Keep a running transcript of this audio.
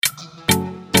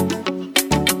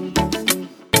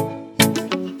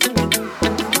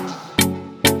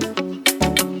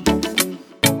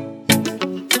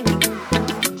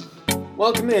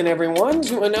Welcome in, everyone,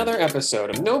 to another episode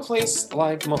of No Place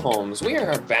Like Mahomes. We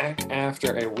are back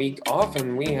after a week off,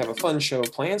 and we have a fun show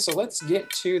planned, so let's get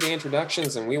to the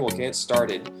introductions and we will get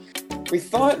started. We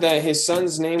thought that his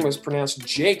son's name was pronounced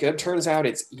Jacob. Turns out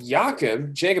it's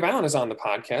Jakob. Jacob Allen is on the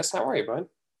podcast. How are you, bud?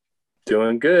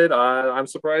 Doing good. I'm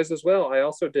surprised as well. I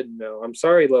also didn't know. I'm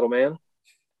sorry, little man.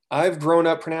 I've grown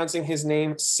up pronouncing his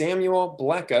name Samuel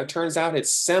Bleka. Turns out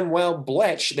it's Samuel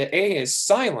Blech. The A is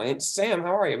silent. Sam,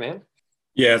 how are you, man?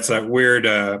 Yeah, it's that weird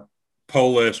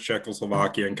Polish,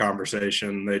 Czechoslovakian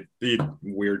conversation. They eat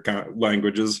weird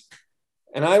languages.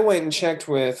 And I went and checked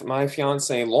with my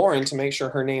fiance, Lauren, to make sure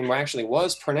her name actually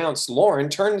was pronounced Lauren.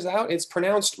 Turns out it's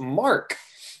pronounced Mark.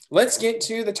 Let's get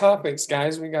to the topics,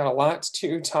 guys. We got a lot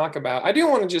to talk about. I do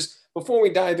want to just, before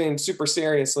we dive in super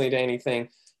seriously to anything,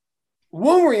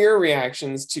 what were your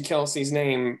reactions to Kelsey's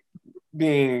name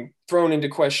being thrown into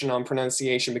question on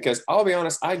pronunciation? Because I'll be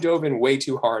honest, I dove in way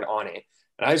too hard on it.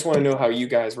 And I just want to know how you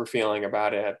guys were feeling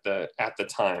about it at the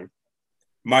time.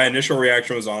 My initial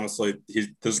reaction was honestly,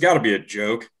 there's got to be a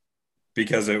joke,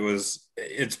 because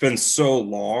it's been so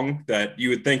long that you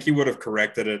would think he would have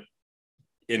corrected it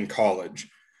in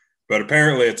college. But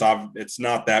apparently it's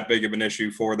not that big of an issue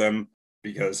for them,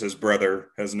 because his brother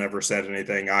has never said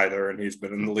anything either, and he's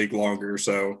been in the league longer.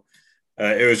 So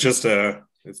it was just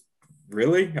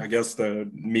really, I guess the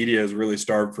media is really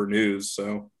starved for news.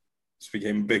 So this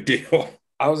became a big deal.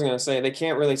 I was going to say, they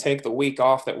can't really take the week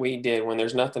off that we did when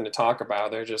there's nothing to talk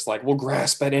about. They're just like, we'll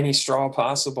grasp at any straw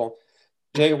possible.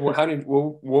 Jay,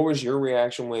 what was your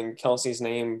reaction when Kelsey's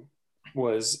name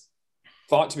was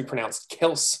thought to be pronounced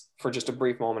Kels for just a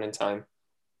brief moment in time?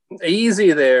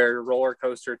 Easy there, roller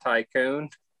coaster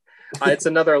tycoon. It's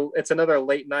another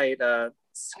late night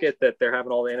skit that they're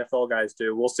having all the NFL guys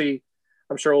do. We'll see.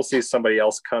 I'm sure we'll see somebody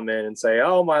else come in and say,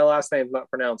 "Oh, my last name's not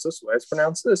pronounced this way. It's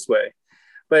pronounced this way."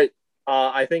 But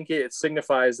I think it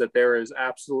signifies that there is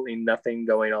absolutely nothing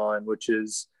going on, which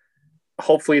is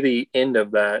hopefully the end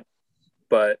of that.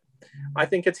 But I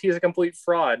think he's a complete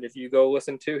fraud. If you go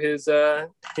listen to his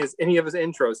any of his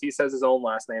intros, he says his own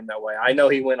last name that way. I know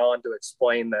he went on to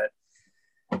explain that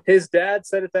his dad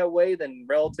said it that way, then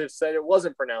relatives said it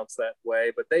wasn't pronounced that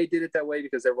way, but they did it that way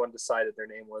because everyone decided their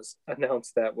name was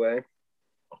announced that way.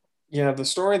 Yeah, the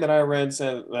story that I read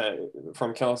said that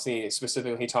from Kelsey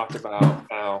specifically, he talked about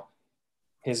how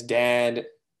his dad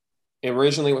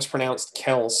originally was pronounced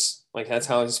Kels, like that's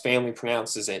how his family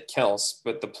pronounces it, Kels.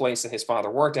 But the place that his father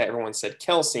worked at, everyone said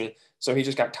Kelsey, so he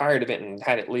just got tired of it and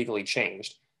had it legally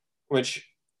changed, which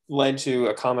led to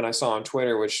a comment I saw on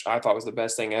Twitter, which I thought was the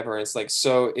best thing ever. And it's like,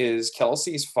 so is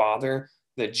Kelsey's father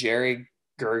the Jerry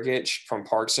Gergich from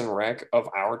Parks and Rec of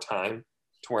our time,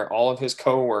 to where all of his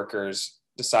coworkers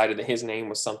decided that his name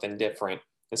was something different,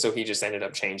 and so he just ended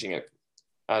up changing it?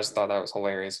 I just thought that was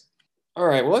hilarious. All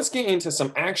right, well, let's get into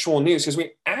some actual news, because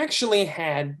we actually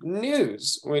had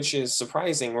news, which is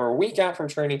surprising. We're a week out from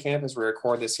training camp as we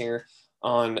record this here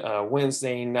on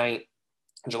Wednesday night,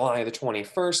 July the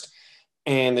 21st,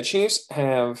 and the Chiefs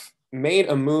have made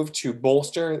a move to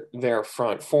bolster their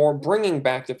front four, bringing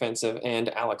back defensive end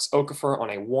Alex Okafor on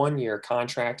a one-year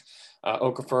contract.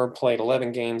 Okafor played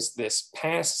 11 games this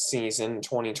past season,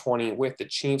 2020, with the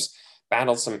Chiefs,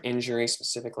 battled some injuries,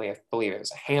 specifically I believe it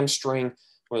was a hamstring,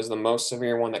 was the most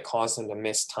severe one that caused him to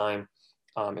miss time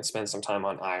and spend some time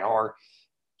on IR.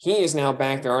 He is now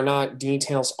back. There are not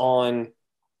details on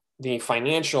the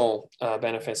financial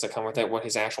benefits that come with it, what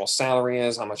his actual salary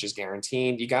is, how much is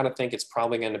guaranteed. You got to think it's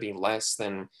probably going to be less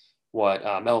than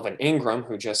what Melvin Ingram,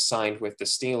 who just signed with the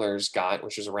Steelers, got,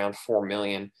 which is around $4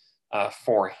 million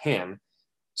for him.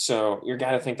 So you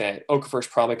got to think that Okafor is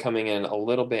probably coming in a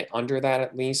little bit under that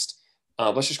at least.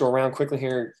 Let's just go around quickly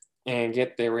here and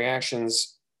get the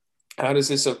reactions. How does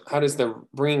the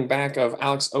bringing back of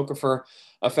Alex Okafor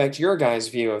affect your guys'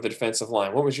 view of the defensive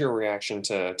line? What was your reaction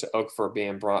to Okafor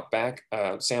being brought back?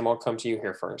 Sam, I'll come to you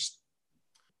here first.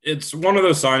 It's one of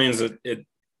those signings that it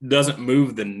doesn't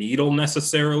move the needle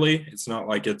necessarily. It's not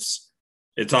like it's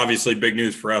obviously big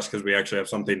news for us because we actually have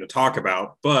something to talk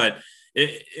about. But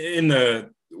in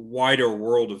the wider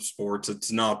world of sports,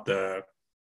 it's not the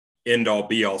end-all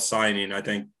be-all signing. I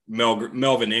think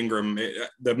Melvin Ingram,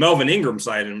 the Melvin Ingram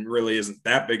signing really isn't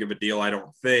that big of a deal, I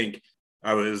don't think.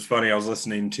 It was funny, I was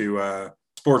listening to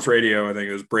sports radio, I think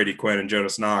it was Brady Quinn and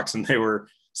Jonas Knox, and they were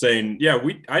saying,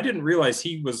 I didn't realize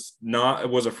he was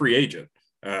a free agent,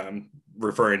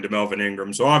 referring to Melvin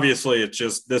Ingram. So obviously it's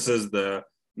just, this is the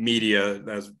media,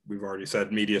 as we've already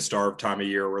said, media starved time of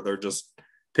year where they're just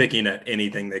picking at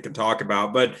anything they can talk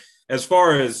about. But as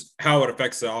far as how it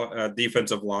affects the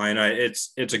defensive line,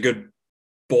 it's a good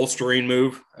bolstering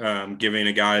move, giving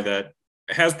a guy that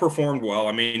has performed well.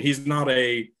 I mean, he's not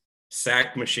a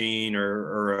sack machine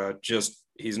or just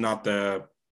he's not the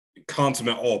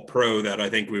consummate all pro that I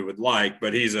think we would like,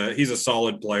 but he's a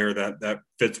solid player that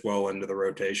fits well into the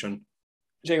rotation.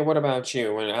 Jacob, what about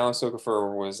you? When Alex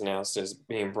Okafor was announced as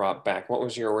being brought back, what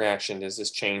was your reaction? Does this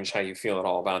change how you feel at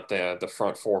all about the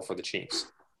front four for the Chiefs?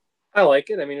 I like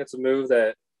it. I mean, it's a move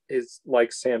that is,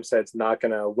 like Sam said, it's not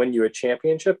going to win you a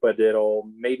championship, but it'll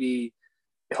maybe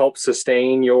help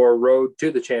sustain your road to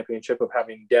the championship of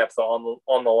having depth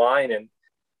on the line. And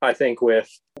I think with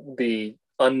the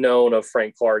unknown of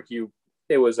Frank Clark,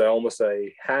 it was almost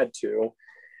a had to.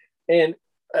 And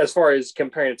as far as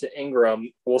comparing it to Ingram,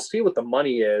 we'll see what the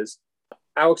money is.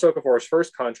 Alex Okafor's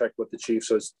first contract with the Chiefs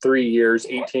was 3 years,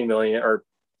 18 million, or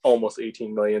almost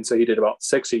 18 million. So he did about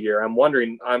 6 a year.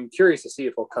 I'm curious to see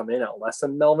if he'll come in at less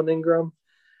than Melvin Ingram.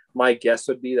 My guess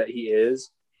would be that he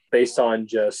is, based on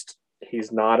just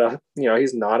he's not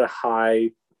a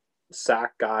high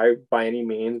sack guy by any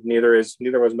means. Neither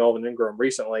was Melvin Ingram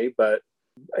recently, but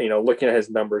looking at his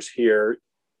numbers here,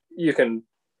 you can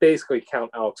basically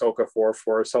count Alex Okafor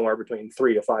for somewhere between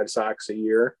 3 to 5 sacks a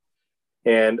year.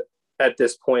 And at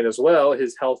this point as well,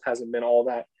 his health hasn't been all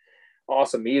that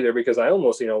awesome either, because I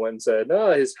almost, went and said,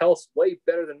 no, his health's way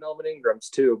better than Melvin Ingram's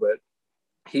too, but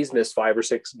he's missed 5 or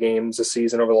 6 games a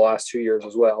season over the last 2 years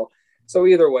as well. So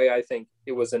either way, I think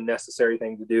it was a necessary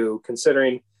thing to do,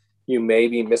 considering you may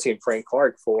be missing Frank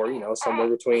Clark for, somewhere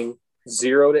between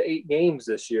 0 to 8 games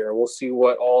this year. We'll see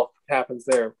what all happens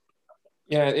there.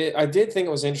 Yeah, I did think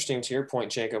it was interesting to your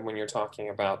point, Jacob, when you're talking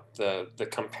about the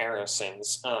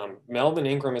comparisons. Melvin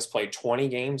Ingram has played 20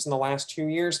 games in the last 2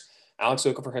 years. Alex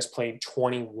Okafor has played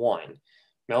 21.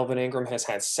 Melvin Ingram has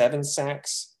had 7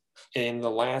 sacks in the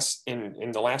last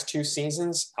 2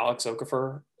 seasons. Alex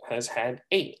Okafor has had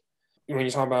 8. When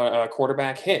you talk about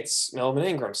quarterback hits, Melvin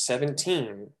Ingram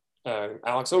 17,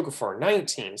 Alex Okafor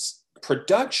 19.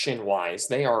 Production-wise,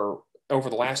 they are over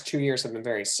the last 2 years have been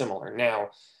very similar. Now,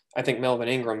 I think Melvin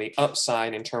Ingram, the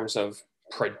upside in terms of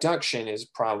production is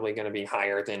probably going to be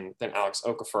higher than Alex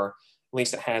Okafor. At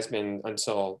least it has been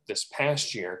until this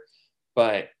past year.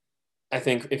 But I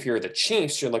think if you're the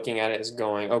Chiefs, you're looking at it as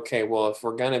going, okay, well, if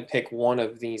we're going to pick one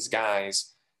of these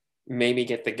guys, maybe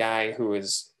get the guy who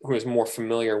is more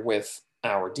familiar with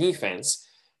our defense.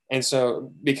 And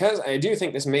so, because I do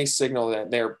think this may signal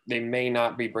that they may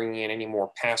not be bringing in any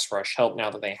more pass rush help now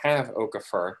that they have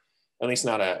Okafor, at least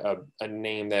not a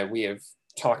name that we have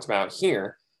talked about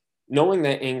here. Knowing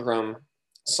that Ingram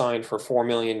signed for $4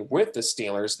 million with the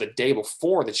Steelers the day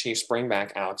before the Chiefs bring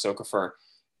back Alex Okafor,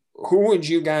 who would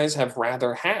you guys have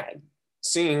rather had?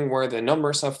 Seeing where the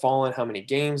numbers have fallen, how many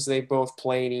games they both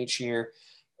played each year,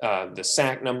 the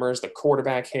sack numbers, the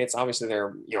quarterback hits. Obviously,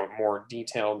 they're more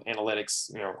detailed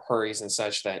analytics, hurries and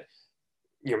such that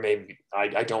maybe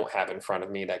I don't have in front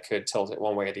of me that could tilt it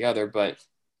one way or the other. But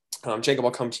Jacob,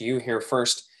 I'll come to you here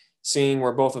first. Seeing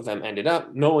where both of them ended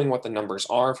up, knowing what the numbers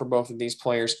are for both of these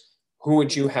players, who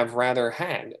would you have rather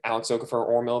had, Alex Okafor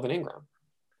or Melvin Ingram?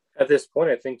 At this point,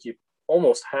 I think you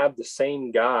almost have the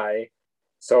same guy.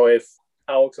 So if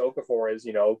Alex Okafor is,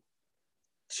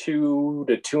 2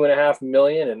 to 2.5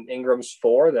 million and Ingram's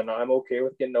 4, then I'm okay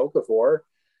with getting Okafor. I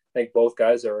think both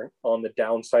guys are on the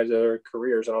downside of their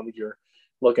careers. I don't think you're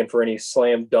looking for any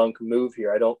slam dunk move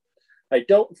here. I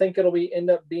don't think it'll end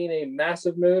up being a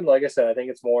massive move. Like I said, I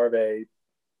think it's more of a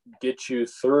get you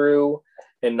through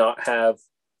and not have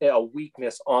a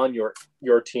weakness on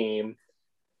your team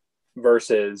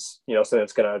versus, something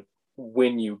that's going to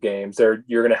win you games. You're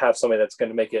going to have somebody that's going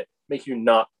to make you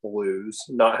not lose,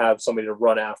 not have somebody to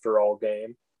run after all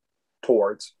game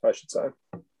towards, I should say.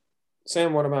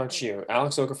 Sam, what about you?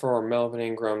 Alex Okafor or Melvin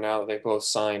Ingram, now that they both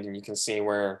signed and you can see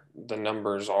where the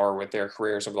numbers are with their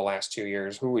careers over the last 2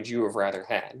 years, who would you have rather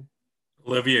had?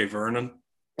 Olivier Vernon.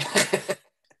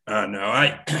 No,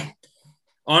 I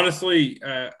honestly,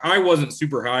 I wasn't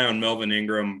super high on Melvin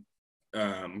Ingram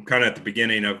kind of at the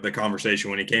beginning of the conversation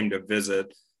when he came to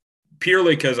visit,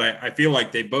 purely because I feel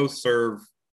like they both serve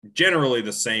generally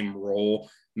the same role,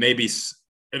 maybe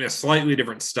in a slightly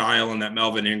different style, in that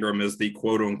Melvin Ingram is the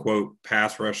quote unquote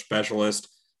pass rush specialist,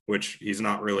 which he's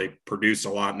not really produced a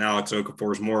lot. And Alex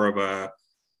Okafor is more of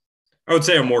I would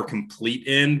say a more complete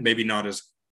end, maybe not as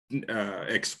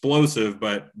explosive,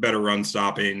 but better run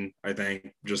stopping. I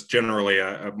think just generally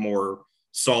a more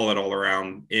solid all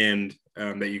around end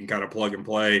that you can kind of plug and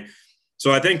play.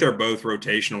 So I think they're both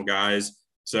rotational guys.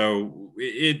 So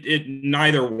it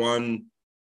neither one,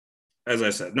 as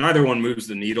I said, neither one moves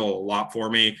the needle a lot for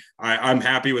me. I'm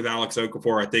happy with Alex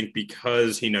Okafor. I think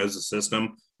because he knows the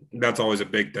system, that's always a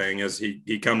big thing. As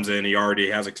he comes in, he already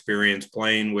has experience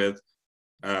playing with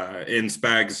in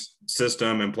Spag's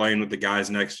system and playing with the guys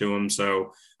next to him.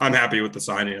 So I'm happy with the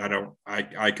signing.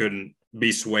 I couldn't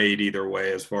be swayed either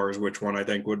way as far as which one I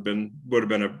think would have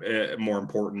been a more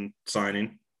important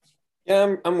signing.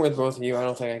 Yeah, I'm with both of you. I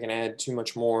don't think I can add too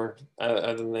much more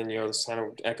other than, this kind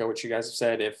of echo what you guys have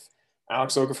said. If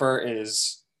Alex Okafor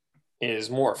is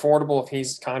more affordable, if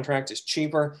his contract is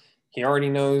cheaper, he already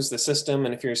knows the system.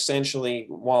 And if you're essentially,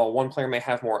 while one player may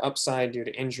have more upside due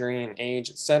to injury and age,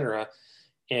 etc.,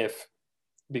 if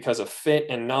because of fit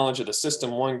and knowledge of the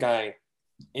system, one guy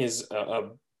is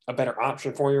a better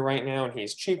option for you right now and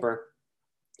he's cheaper,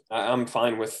 I'm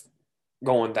fine with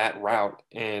going that route.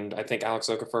 And I think Alex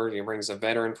Okafor, he brings a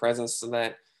veteran presence to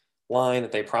that line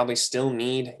that they probably still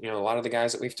need. A lot of the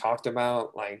guys that we've talked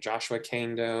about, like Joshua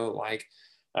Kando, like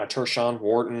Tershawn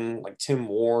Wharton, like Tim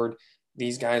Ward,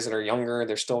 these guys that are younger,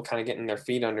 they're still kind of getting their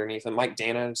feet underneath them. Mike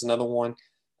Dana is another one.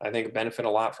 I think benefit a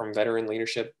lot from veteran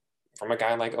leadership from a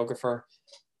guy like Okafor.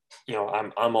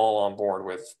 I'm all on board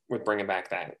with bringing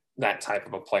back that type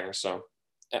of a player. So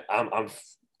I'm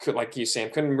like you, Sam,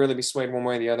 couldn't really be swayed one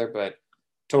way or the other, but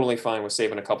totally fine with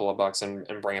saving a couple of bucks and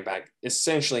bringing back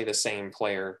essentially the same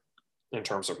player in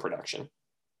terms of production.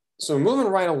 So moving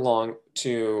right along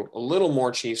to a little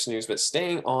more Chiefs news, but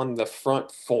staying on the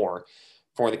front four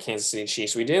for the Kansas City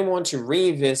Chiefs, we did want to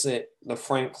revisit the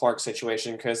Frank Clark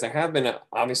situation because there have been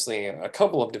obviously a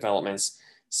couple of developments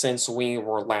since we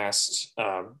were last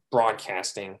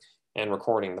broadcasting and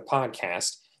recording the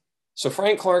podcast. So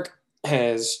Frank Clark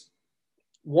has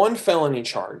one felony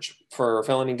charge for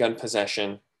felony gun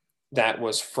possession that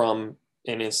was from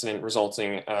an incident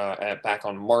resulting back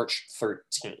on March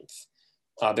 13th.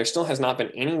 There still has not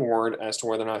been any word as to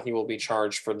whether or not he will be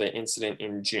charged for the incident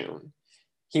in June.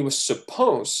 He was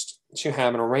supposed to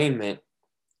have an arraignment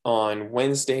on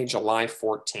Wednesday, July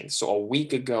 14th, so a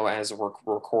week ago as we're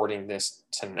recording this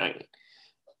tonight.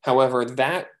 However,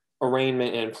 that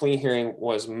arraignment and plea hearing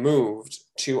was moved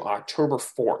to October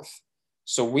 4th.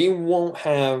 So we won't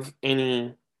have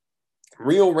any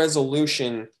real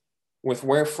resolution with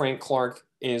where Frank Clark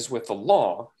is with the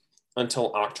law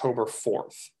until October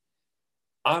 4th.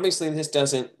 Obviously, this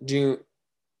doesn't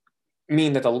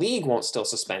mean that the league won't still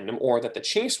suspend him or that the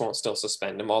Chiefs won't still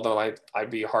suspend him, although I'd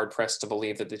be hard-pressed to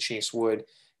believe that the Chiefs would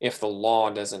if the law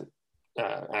doesn't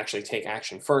actually take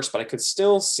action first, but I could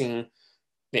still see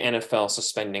the NFL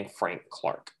suspending Frank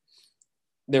Clark.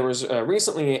 There was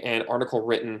recently an article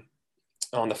written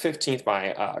on the 15th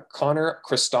by Connor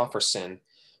Christopherson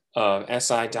of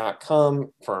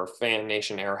SI.com for Fan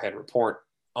Nation Arrowhead Report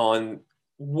on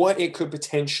what it could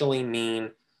potentially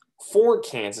mean for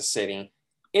Kansas City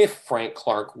if Frank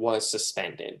Clark was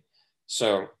suspended.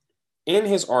 So in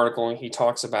his article, he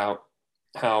talks about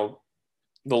how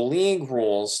the league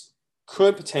rules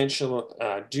could potentially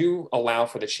do allow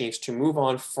for the Chiefs to move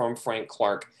on from Frank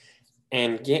Clark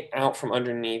and get out from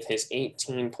underneath his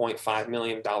 $18.5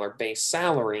 million base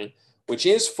salary, which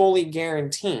is fully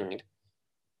guaranteed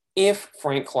if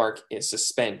Frank Clark is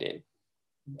suspended.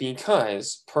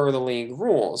 Because per the league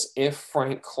rules, if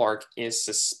Frank Clark is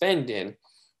suspended,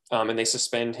 and they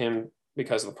suspend him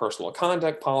because of the personal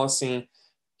conduct policy,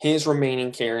 his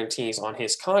remaining guarantees on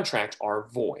his contract are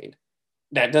void.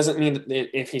 That doesn't mean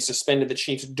that if he's suspended, the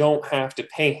Chiefs don't have to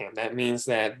pay him. That means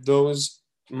that those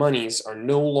monies are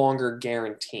no longer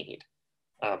guaranteed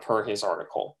per his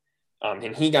article.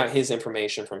 And he got his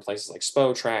information from places like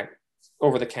Spotrac,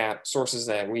 Over the Cap, sources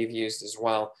that we've used as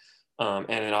well. And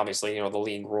then obviously, the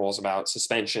league rules about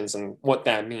suspensions and what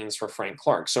that means for Frank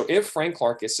Clark. So if Frank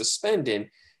Clark is suspended,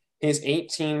 his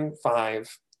 $18.5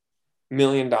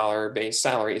 million base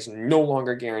salary is no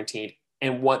longer guaranteed.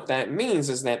 And what that means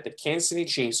is that the Kansas City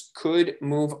Chiefs could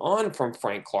move on from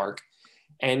Frank Clark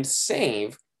and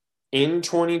save in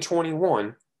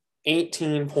 2021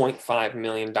 $18.5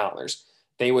 million.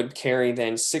 They would carry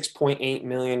then $6.8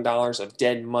 million of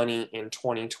dead money in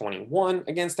 2021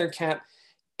 against their cap,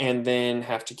 and then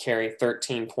have to carry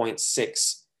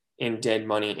 13.6 in dead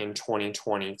money in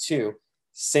 2022,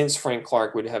 since Frank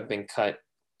Clark would have been cut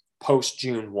post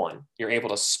June 1. You're able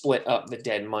to split up the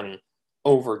dead money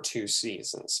over 2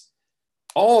 seasons.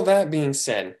 All that being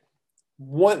said,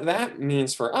 what that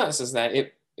means for us is that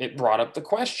it brought up the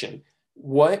question,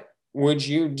 what would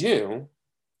you do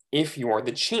if you're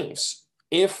the Chiefs,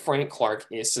 if Frank Clark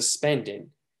is suspended?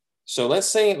 So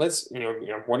let's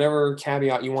whatever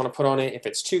caveat you want to put on it, if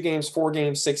it's 2 games, 4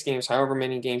 games, 6 games, however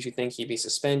many games you think he'd be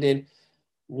suspended,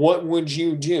 what would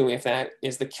you do if that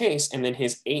is the case and then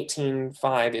his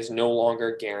 18.5 is no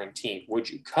longer guaranteed? Would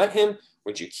you cut him?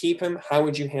 Would you keep him? How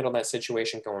would you handle that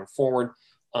situation going forward?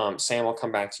 Sam, I'll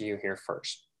come back to you here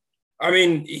first. I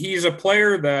mean, he's a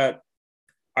player that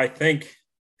I think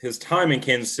his time in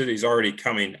Kansas City is already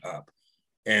coming up.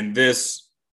 And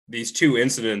these two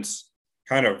incidents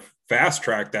kind of fast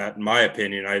track that, in my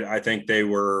opinion. I think they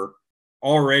were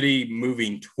already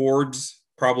moving towards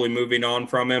probably moving on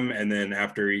from him. And then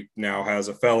after he now has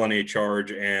a felony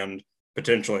charge and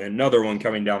potentially another one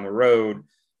coming down the road,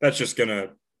 that's just going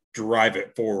to drive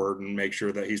it forward and make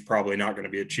sure that he's probably not going to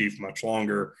be a Chief much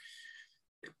longer.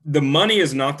 The money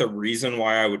is not the reason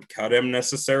why I would cut him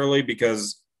necessarily,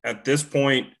 because at this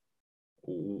point,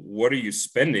 what are you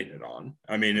spending it on?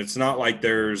 I mean, it's not like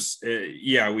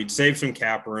we'd save some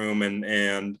cap room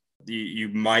and you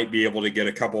might be able to get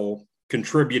a couple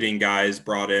contributing guys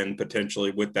brought in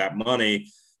potentially with that money,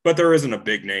 but there isn't a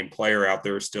big name player out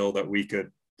there still that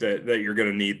you're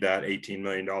going to need that $18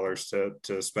 million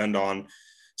to spend on.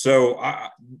 So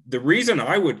the reason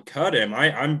I would cut him,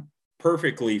 I'm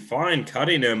perfectly fine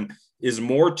cutting him, is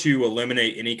more to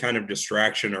eliminate any kind of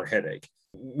distraction or headache.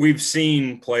 We've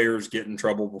seen players get in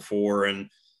trouble before and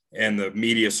the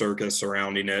media circus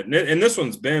surrounding it. And this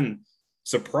one's been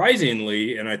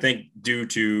surprisingly, and I think due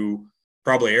to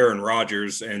probably Aaron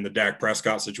Rodgers and the Dak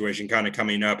Prescott situation kind of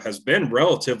coming up, has been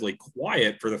relatively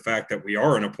quiet for the fact that we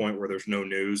are in a point where there's no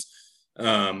news.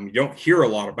 You don't hear a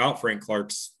lot about Frank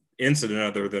Clark's incident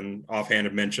other than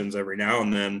offhanded mentions every now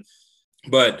and then.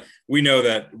 But we know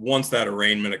that once that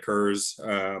arraignment occurs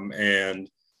and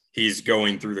he's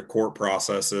going through the court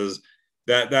processes,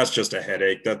 that's just a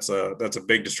headache. That's a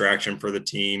big distraction for the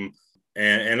team.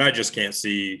 And I just can't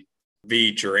see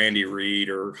Veach or Andy Reid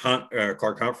or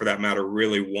Clark Hunt, for that matter,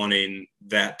 really wanting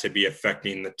that to be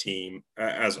affecting the team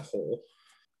as a whole.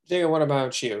 Jacob, what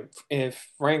about you? If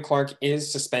Frank Clark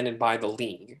is suspended by the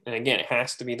league, and again, it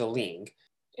has to be the league,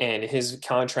 and his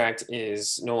contract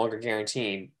is no longer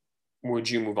guaranteed, would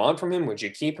you move on from him? Would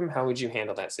you keep him? How would you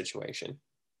handle that situation?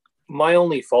 My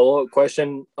only follow-up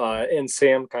question, and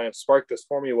Sam kind of sparked this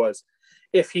for me, was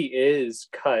if he is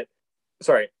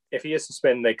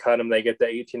suspended, they cut him, they get the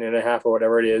 18 and a half or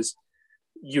whatever it is,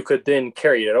 you could then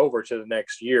carry it over to the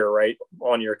next year, right,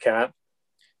 on your cap?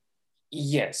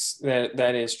 Yes,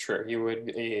 that is true. You would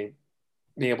be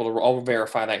able to, I'll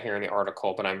verify that here in the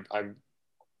article, but I'm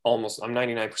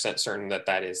 99% certain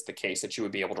that is the case, that you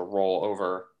would be able to roll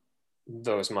over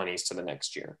those monies to the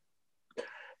next year.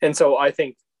 And so I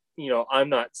think, I'm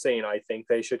not saying I think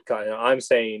they should cut him. I'm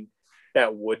saying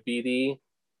that would be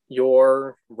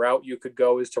your route you could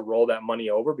go, is to roll that money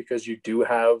over, because you do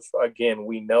have, again,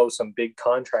 we know some big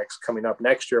contracts coming up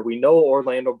next year. We know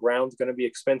Orlando Brown's going to be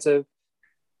expensive.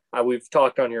 We've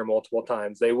talked on here multiple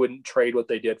times. They wouldn't trade what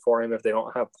they did for him if they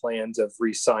don't have plans of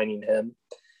re-signing him.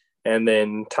 And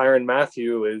then Tyrann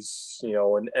Mathieu is,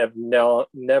 an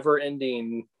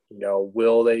never-ending,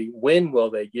 when will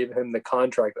they give him the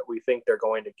contract that we think they're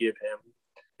going to give him?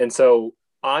 And so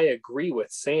I agree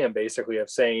with Sam basically of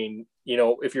saying,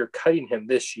 if you're cutting him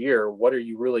this year, what are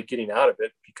you really getting out of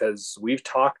it? Because we've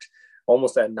talked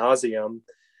almost ad nauseum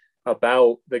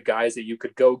about the guys that you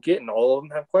could go get, and all of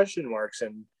them have question marks.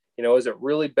 And, is it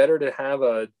really better to have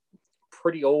a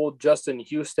pretty old Justin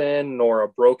Houston or a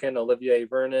broken Olivier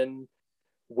Vernon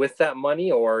with that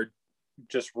money, or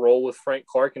just roll with Frank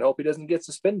Clark and hope he doesn't get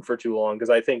suspended for too long?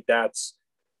 Because I think that's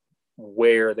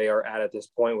where they are at this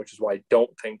point, which is why I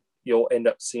don't think you'll end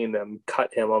up seeing them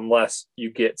cut him unless you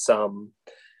get some,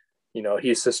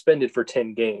 he's suspended for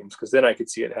 10 games, because then I could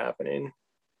see it happening.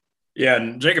 Yeah,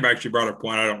 and Jacob actually brought a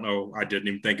point. I don't know. I didn't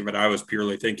even think of it. I was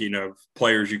purely thinking of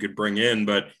players you could bring in.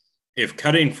 But if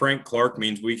cutting Frank Clark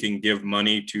means we can give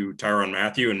money to Tyrann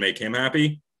Mathieu and make him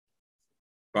happy,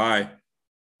 bye.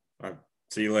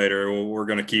 See you later. We're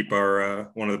going to keep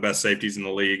our one of the best safeties in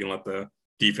the league and let the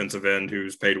defensive end,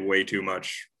 who's paid way too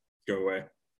much, go away.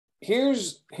 Here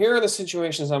are the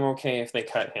situations I'm okay if they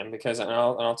cut him, because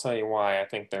I'll tell you why. I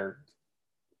think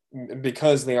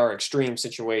because they are extreme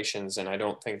situations, and I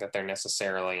don't think that they're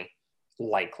necessarily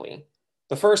likely.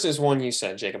 The first is one you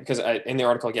said, Jacob, because in the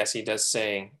article, yes, he does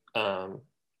say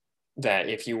that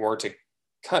if you were to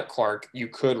cut Clark, you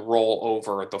could roll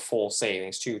over the full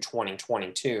savings to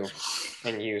 2022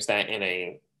 and use that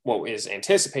in what is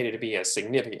anticipated to be a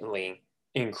significantly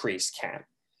increased cap.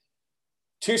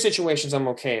 Two situations I'm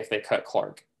okay if they cut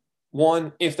Clark.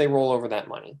 One, if they roll over that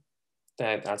money,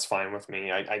 that's fine with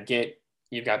me. I get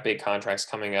you've got big contracts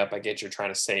coming up. I get you're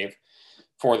trying to save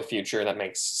for the future. That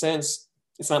makes sense.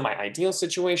 It's not my ideal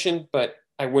situation, but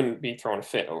I wouldn't be throwing a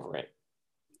fit over it.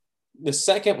 The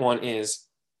second one is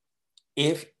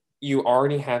if you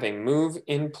already have a move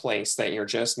in place that you're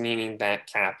just needing that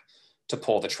cap to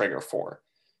pull the trigger for.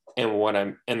 And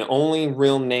the only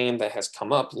real name that has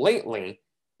come up lately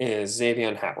is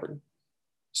Xavier Howard.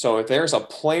 So if there's a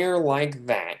player like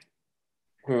that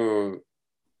who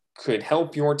could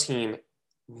help your team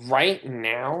right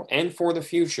now and for the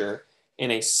future in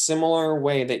a similar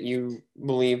way that you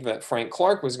believe that Frank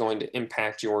Clark was going to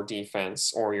impact your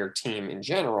defense or your team in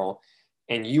general,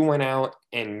 and you went out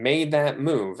and made that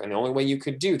move, and the only way you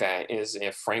could do that is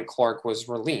if Frank Clark was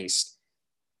released,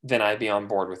 then I'd be on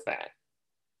board with that.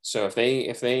 So if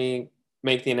they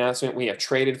make the announcement, we have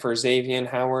traded for Xavier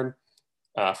Howard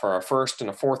for a first and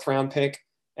a fourth round pick,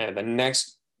 and the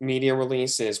next media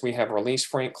release is we have released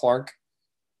Frank Clark,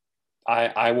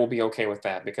 I will be okay with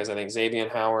that, because I think Xavier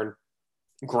Howard,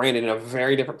 granted in a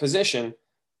very different position,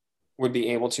 would be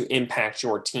able to impact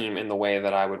your team in the way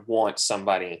that I would want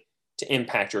somebody to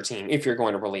impact your team if you're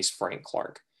going to release Frank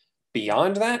Clark.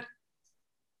 Beyond that,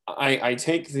 I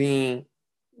take the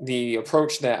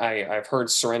approach that I've heard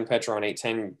Seren Petra on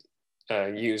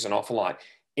 810 use an awful lot.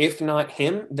 If not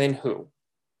him, then who?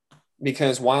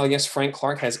 Because while, yes, Frank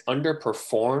Clark has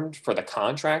underperformed for the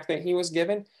contract that he was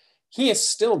given, he has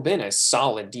still been a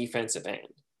solid defensive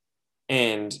end.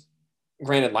 And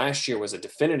granted, last year was a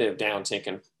definitive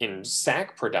downtick in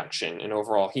sack production, and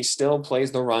overall, he still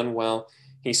plays the run well.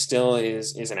 He still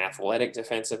is an athletic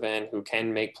defensive end who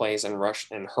can make plays and rush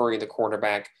and hurry the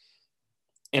quarterback.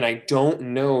 And I don't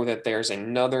know that there's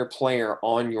another player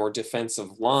on your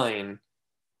defensive line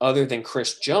other than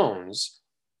Chris Jones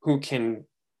who can,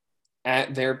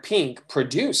 at their peak,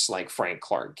 produce like Frank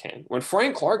Clark can. When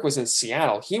Frank Clark was in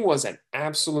Seattle, he was an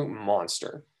absolute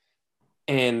monster.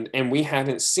 And we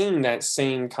haven't seen that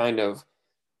same kind of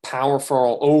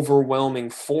powerful, overwhelming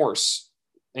force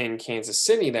in Kansas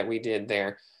City that we did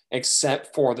there,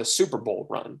 except for the Super Bowl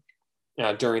run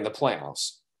during the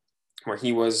playoffs, where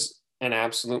he was an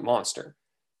absolute monster.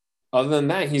 Other than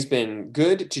that, he's been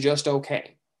good to just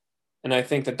okay. And I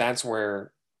think that that's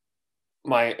where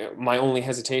my only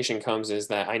hesitation comes, is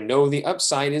that I know the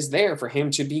upside is there for him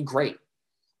to be great.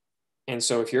 And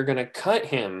so if you're going to cut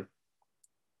him,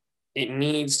 it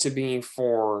needs to be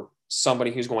for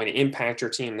somebody who's going to impact your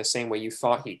team the same way you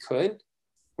thought he could,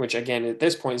 which again, at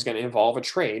this point is going to involve a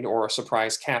trade or a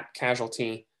surprise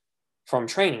casualty from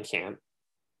training camp,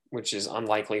 which is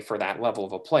unlikely for that level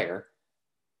of a player.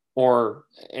 Or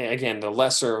again, the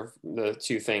lesser of the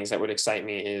two things that would excite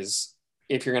me is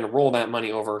if you're going to roll that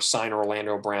money over, sign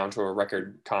Orlando Brown to a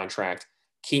record contract,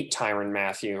 keep Tyrann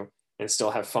Mathieu, and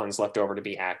still have funds left over to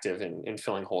be active in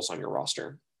filling holes on your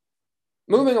roster.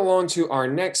 Moving along to our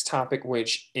next topic,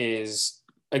 which is,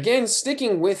 again,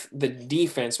 sticking with the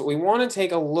defense, but we want to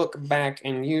take a look back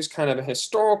and use kind of a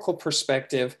historical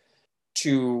perspective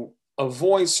to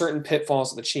avoid certain pitfalls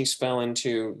that the Chiefs fell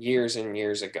into years and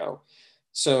years ago.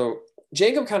 So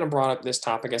Jacob kind of brought up this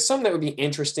topic as something that would be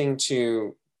interesting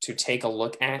to take a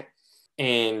look at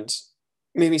and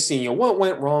maybe see, what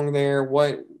went wrong there,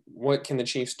 what can the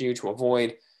Chiefs do to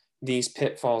avoid these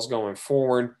pitfalls going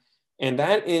forward. And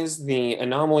that is the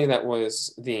anomaly that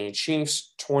was the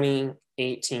Chiefs'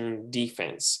 2018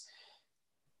 defense.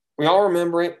 We all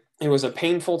remember it. It was a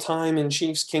painful time in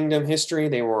Chiefs Kingdom history.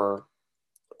 They were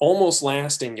almost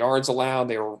last in yards allowed.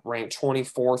 They were ranked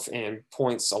 24th in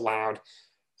points allowed.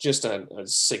 Just a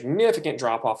significant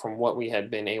drop-off from what we had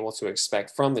been able to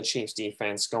expect from the Chiefs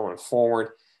defense going forward.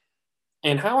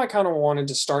 And how I kind of wanted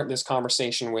to start this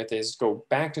conversation with is go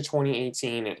back to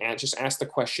 2018 and just ask the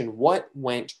question, what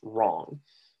went wrong?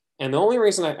 And the only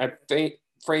reason I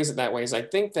phrase it that way is I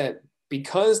think that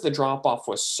because the drop-off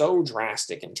was so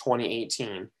drastic in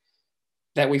 2018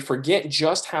 that we forget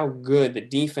just how good the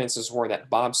defenses were that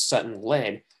Bob Sutton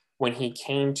led when he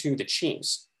came to the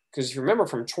Chiefs. Because if you remember,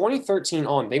 from 2013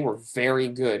 on, they were very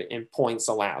good in points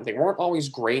allowed. They weren't always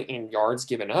great in yards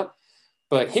given up,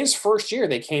 but his first year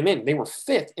they came in, they were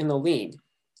 5th in the league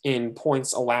in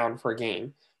points allowed per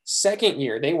game. Second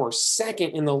year, they were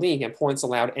 2nd in the league in points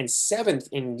allowed and 7th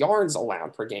in yards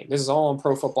allowed per game. This is all on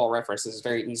Pro Football Reference. This is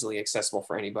very easily accessible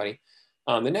for anybody.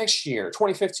 The next year,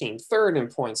 2015, 3rd in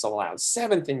points allowed,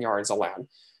 7th in yards allowed.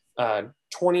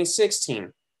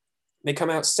 2016, they come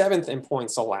out 7th in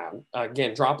points allowed.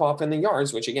 Again, drop off in the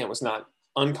yards, which again was not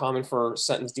uncommon for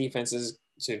Sutton's defenses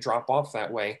to drop off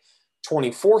that way.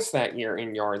 24th that year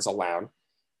in yards allowed.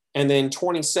 And then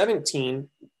 2017,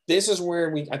 this is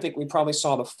where I think we probably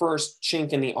saw the first chink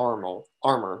in the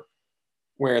armor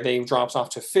where they dropped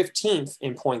off to 15th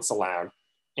in points allowed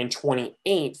and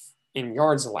 28th in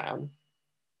yards allowed.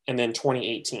 And then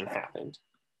 2018 happened.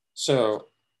 So,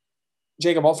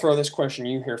 Jacob, I'll throw this question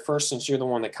to you here first, since you're the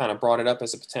one that kind of brought it up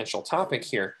as a potential topic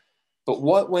here. But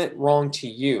what went wrong to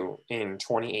you in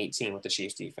 2018 with the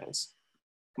Chiefs defense?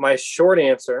 My short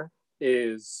answer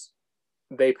is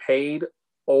they paid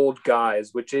old guys,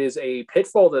 which is a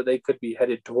pitfall that they could be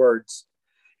headed towards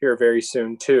here very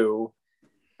soon too.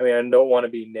 I mean, I don't want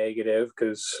to be negative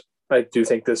because I do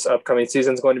think this upcoming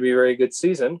season is going to be a very good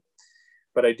season,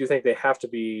 but I do think they have to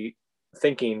be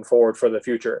thinking forward for the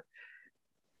future.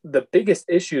 The biggest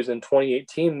issues in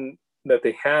 2018 that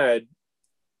they had,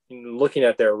 looking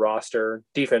at their roster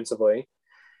defensively,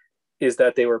 is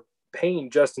that they were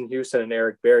paying Justin Houston and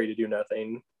Eric Berry to do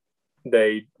nothing.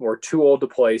 They were too old to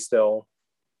play still.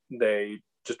 They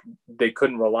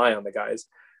couldn't rely on the guys.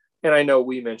 And I know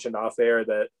we mentioned off air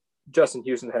that Justin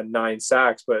Houston had 9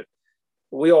 sacks, but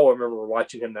we all remember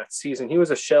watching him that season. He was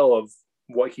a shell of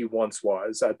what he once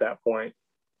was at that point.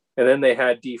 And then they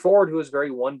had Dee Ford, who was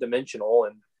very one-dimensional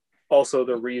and also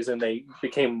the reason they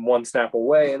became one snap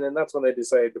away. And then that's when they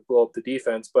decided to blow up the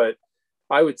defense. But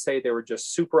I would say they were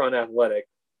just super unathletic.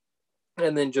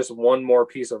 And then just one more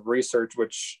piece of research,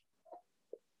 which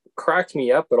cracked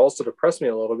me up, but also depressed me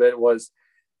a little bit, was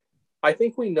I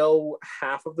think we know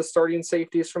half of the starting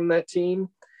safeties from that team.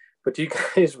 But do you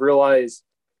guys realize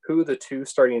who the 2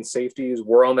 starting safeties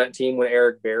were on that team when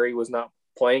Eric Berry was not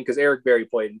playing? Because Eric Berry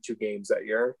played in 2 games that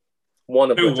year. One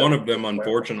of them,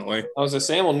 unfortunately. I was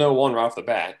saying, we'll know one right off the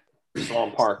bat.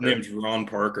 Ron Parker. His name's Ron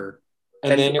Parker.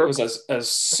 And then it was a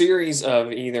series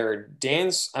of either Dan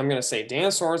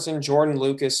Sorensen, Jordan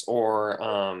Lucas,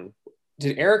 or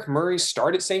did Eric Murray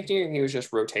start at safety, or he was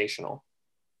just rotational?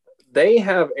 They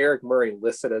have Eric Murray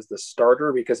listed as the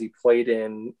starter because he played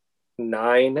in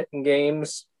 9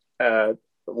 games,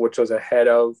 which was ahead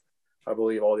of, I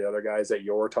believe, all the other guys that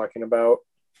you were talking about.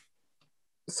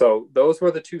 So those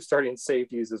were the 2 starting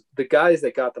safeties, the guys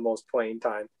that got the most playing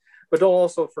time. But don't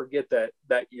also forget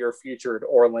that year featured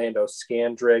Orlando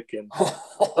Scandrick and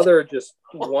other just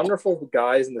wonderful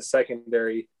guys in the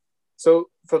secondary. So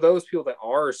for those people that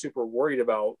are super worried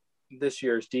about this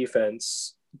year's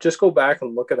defense, just go back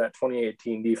and look at that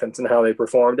 2018 defense and how they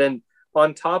performed. And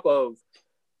on top of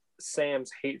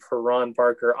Sam's hate for Ron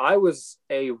Parker, I was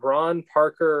a Ron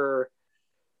Parker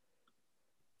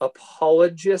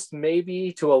apologist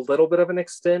maybe to a little bit of an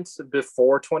extent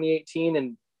before 2018.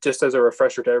 And just as a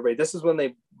refresher to everybody, this is when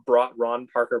they brought Ron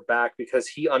Parker back because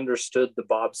he understood the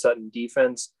Bob Sutton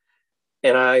defense.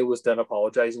 And I was done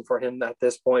apologizing for him at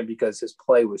this point because his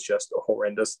play was just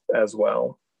horrendous as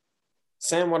well.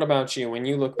 Sam, what about you? When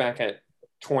you look back at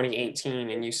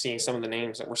 2018 and you see some of the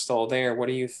names that were still there, what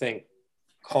do you think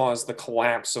caused the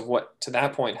collapse of what to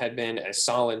that point had been a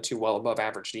solid to well above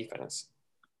average defense?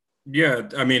 Yeah,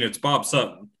 I mean, it's Bob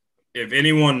Sutton. If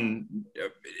anyone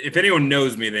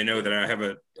knows me, they know that I have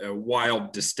a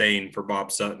wild disdain for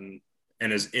Bob Sutton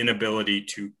and his inability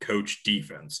to coach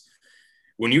defense.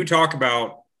 When you talk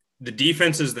about the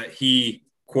defenses that he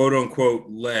quote unquote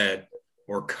led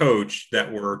or coached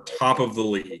that were top of the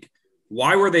league,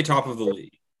 why were they top of the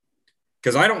league?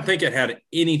 Because I don't think it had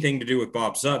anything to do with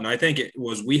Bob Sutton. I think it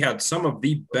was we had some of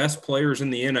the best players in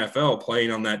the NFL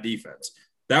playing on that defense.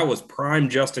 That was prime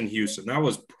Justin Houston. That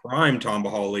was prime Tamba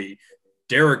Hali,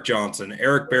 Derek Johnson,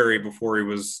 Eric Berry before he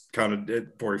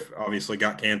obviously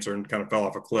got cancer and kind of fell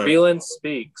off a cliff. Breeland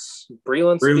Speaks.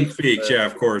 Yeah,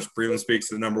 of course. Breeland Speaks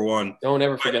is the number one. Don't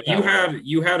ever forget that.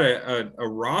 You had a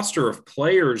roster of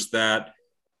players that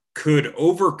could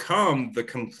overcome the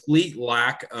complete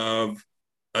lack of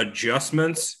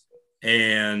adjustments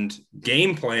and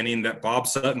game planning that Bob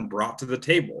Sutton brought to the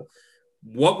table.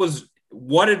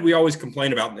 What did we always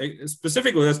complain about?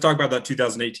 Specifically, let's talk about that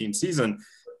 2018 season.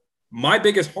 My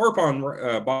biggest harp on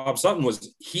Bob Sutton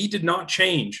was he did not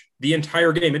change the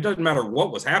entire game. It doesn't matter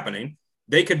what was happening.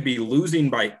 They could be losing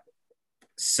by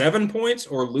 7 points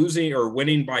or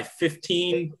winning by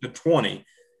 15 to 20.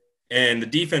 And the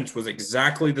defense was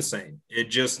exactly the same. It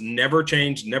just never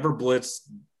changed, never blitzed,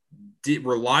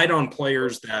 relied on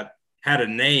players that had a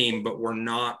name but were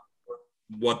not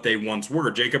what they once were.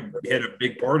 Jacob hit a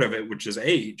big part of it, which is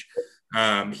age.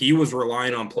 He was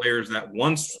relying on players that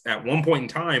once at one point in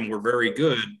time were very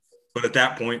good, but at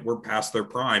that point were past their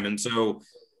prime. And so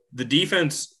the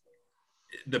defense,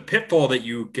 the pitfall that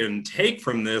you can take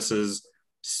from this is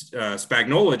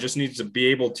Spagnuolo just needs to be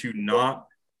able to not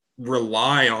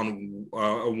rely on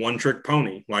a one-trick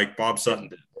pony like Bob Sutton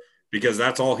did, because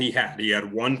that's all he had. He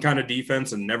had one kind of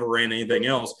defense and never ran anything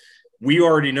else. We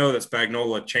already know that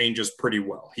Spagnuolo changes pretty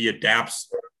well. He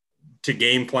adapts to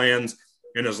game plans.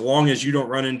 And as long as you don't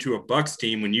run into a Bucs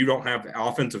team when you don't have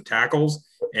offensive tackles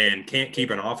and can't keep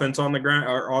an offense on the ground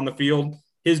or on the field,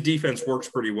 his defense works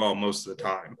pretty well most of the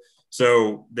time.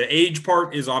 So the age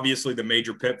part is obviously the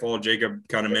major pitfall. Jacob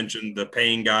kind of mentioned the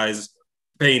paying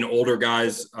older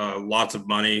guys lots of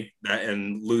money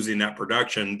and losing that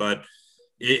production, but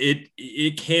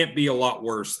it can't be a lot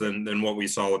worse than what we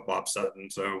saw with Bob Sutton.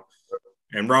 So,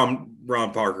 and Ron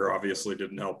Parker obviously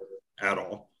didn't help at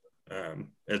all.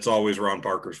 It's always Ron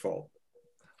Parker's fault.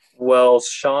 Well,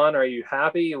 Sean, are you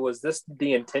happy? Was this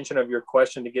the intention of your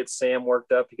question to get Sam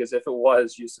worked up? Because if it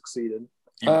was, you succeeded.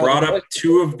 You brought up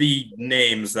two of the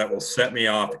names that will set me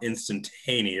off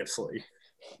instantaneously.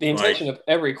 The intention of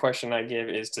every question I give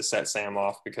is to set Sam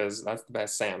off because that's the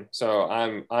best Sam. So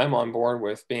I'm on board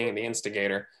with being the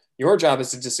instigator. Your job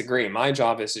is to disagree. My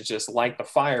job is to just light the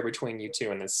fire between you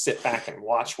two and then sit back and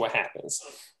watch what happens.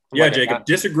 Jacob,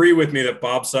 disagree with me that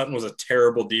Bob Sutton was a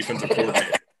terrible defensive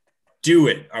coordinator. Do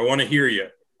it. I want to hear you.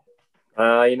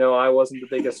 I wasn't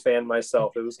the biggest fan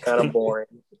myself. It was kind of boring.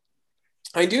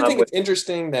 I do think it's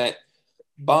interesting that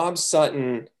Bob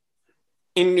Sutton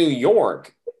in New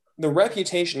York, the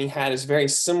reputation he had is very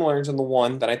similar to the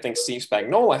one that I think Steve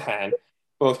Spagnuolo had,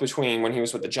 both between when he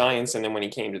was with the Giants and then when he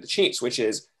came to the Chiefs, which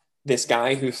is this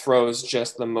guy who throws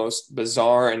just the most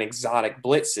bizarre and exotic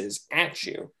blitzes at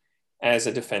you as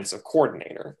a defensive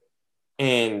coordinator.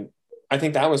 And I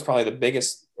think that was probably the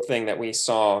biggest thing that we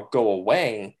saw go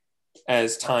away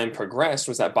as time progressed,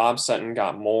 was that Bob Sutton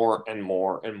got more and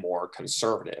more and more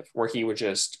conservative, where he would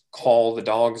just call the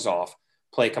dogs off,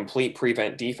 play complete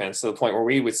prevent defense to the point where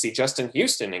we would see Justin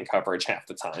Houston in coverage half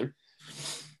the time.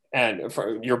 And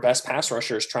for your best pass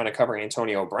rusher is trying to cover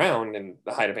Antonio Brown in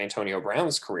the height of Antonio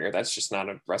Brown's career. That's just not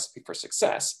a recipe for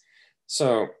success.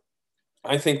 So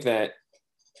I think that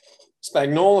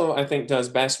Spagnuolo, I think, does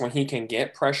best when he can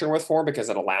get pressure with four because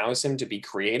it allows him to be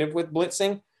creative with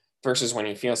blitzing versus when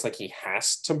he feels like he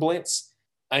has to blitz.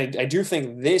 I do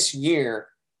think this year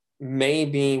may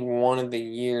be one of the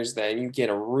years that you get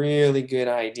a really good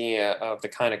idea of the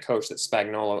kind of coach that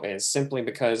Spagnuolo is, simply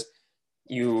because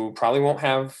you probably won't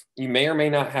have, you may or may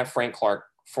not have Frank Clark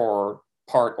for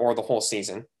part or the whole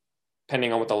season,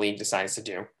 depending on what the league decides to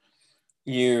do.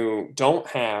 You don't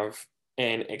have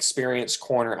an experienced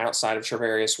corner outside of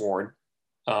Charvarius Ward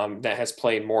that has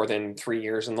played more than 3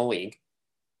 years in the league.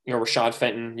 Rashad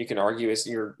Fenton, you can argue, is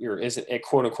a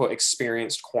quote unquote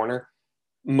experienced corner.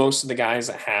 Most of the guys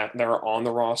that are on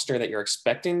the roster that you're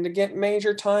expecting to get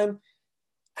major time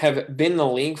have been in the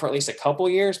league for at least a couple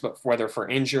of years, but whether for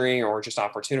injury or just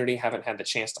opportunity, haven't had the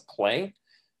chance to play.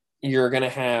 You're going to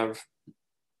have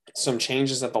some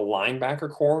changes at the linebacker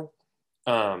core.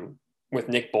 With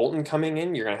Nick Bolton coming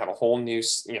in, you're going to have a whole new,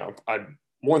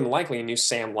 more than likely a new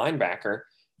Sam linebacker.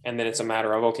 And then it's a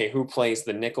matter of, okay, who plays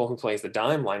the nickel, who plays the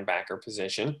dime linebacker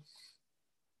position?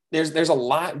 There's a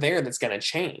lot there that's going to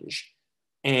change.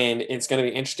 And it's going to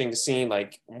be interesting to see,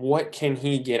 what can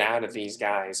he get out of these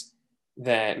guys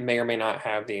that may or may not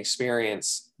have the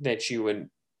experience that you would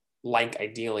like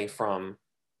ideally from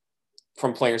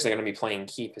players that are going to be playing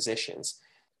key positions.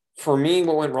 For me,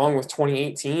 what went wrong with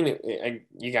 2018,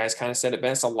 you guys kind of said it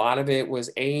best. A lot of it was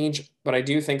age, but I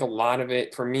do think a lot of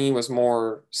it for me was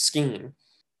more scheme.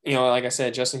 Like I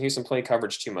said, Justin Houston played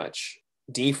coverage too much.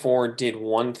 Dee Ford did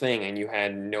one thing and you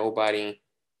had nobody,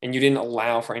 and you didn't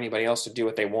allow for anybody else to do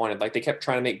what they wanted. Like, they kept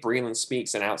trying to make Breeland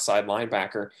Speaks an outside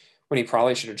linebacker when he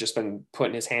probably should have just been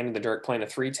putting his hand in the dirt playing a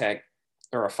 3-tech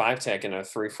or a 5-tech in a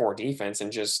 3-4 defense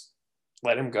and just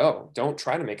let him go. Don't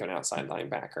try to make him an outside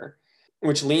linebacker.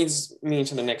 Which leads me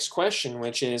to the next question,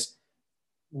 which is,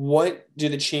 what do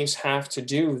the Chiefs have to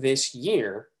do this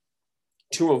year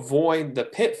to avoid the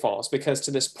pitfalls? Because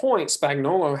to this point,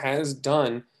 Spagnuolo has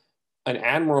done an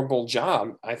admirable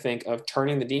job, I think, of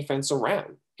turning the defense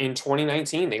around. In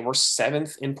 2019, they were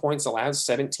 7th in points allowed,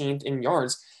 17th in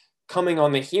yards, coming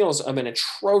on the heels of an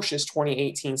atrocious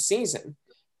 2018 season.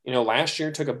 Last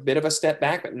year took a bit of a step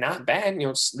back, but not bad.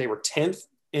 They were 10th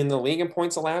in the league in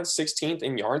points allowed, 16th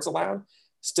in yards allowed.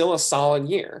 Still a solid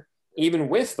year, even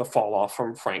with the fall off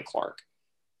from Frank Clark.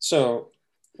 So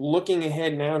looking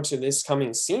ahead now to this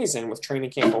coming season with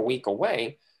training camp a week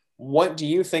away, what do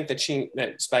you think that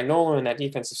Spagnuolo and that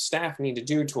defensive staff need to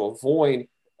do to avoid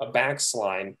a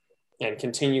backslide and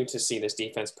continue to see this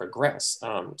defense progress?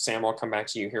 Sam, I'll come back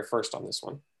to you here first on this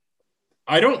one.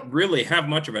 I don't really have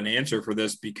much of an answer for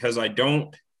this because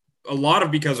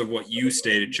because of what you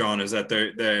stated, Sean, is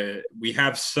that we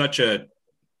have such a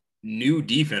new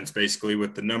defense basically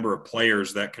with the number of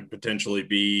players that could potentially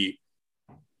be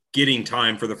getting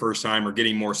time for the first time or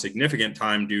getting more significant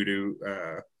time due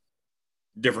to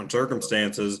different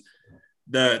circumstances.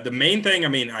 The main thing,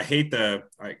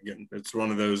 it's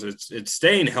one of those, it's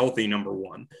staying healthy, number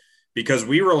one, because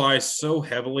we rely so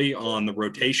heavily on the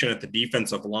rotation at the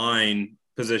defensive line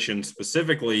position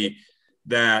specifically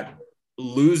that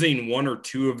losing one or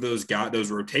two of those guys, those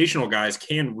rotational guys,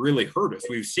 can really hurt us.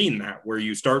 We've seen that where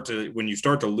when you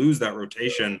start to lose that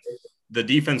rotation, the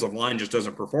defensive line just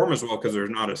doesn't perform as well because they're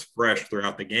not as fresh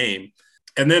throughout the game.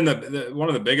 And then one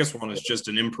of the biggest one is just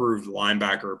an improved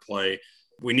linebacker play.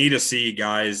 we need to see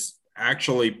guys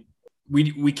actually.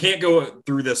 We can't go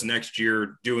through this next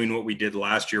year doing what we did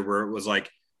last year, where it was like,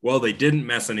 well, they didn't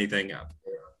mess anything up.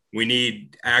 We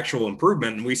need actual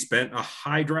improvement, and we spent a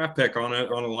high draft pick on a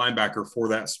linebacker for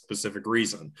that specific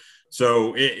reason.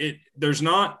 So there's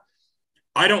not.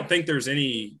 I don't think there's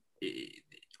any.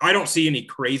 I don't see any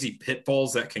crazy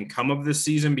pitfalls that can come of this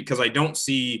season, because I don't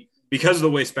see, because of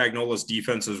the way Spagnuolo's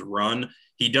defense is run,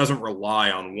 he doesn't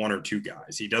rely on one or two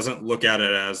guys. He doesn't look at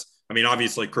it as, I mean,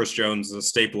 obviously Chris Jones is a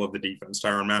staple of the defense.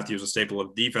 Tyrann Mathieu is a staple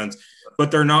of the defense,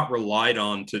 but they're not relied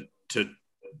on to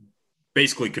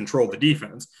basically control the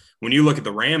defense. When you look at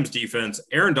the Rams defense,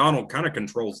 Aaron Donald kind of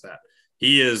controls that.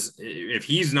 He is, if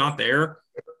he's not there,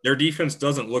 their defense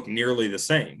doesn't look nearly the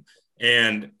same.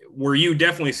 And where you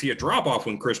definitely see a drop off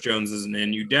when Chris Jones isn't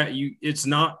in, it's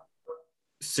not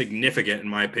significant in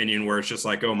my opinion, where it's just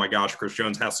like, oh my gosh, Chris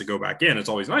Jones has to go back in. It's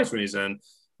always nice when he's in,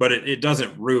 but it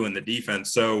doesn't ruin the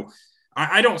defense. So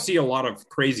I don't see a lot of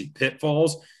crazy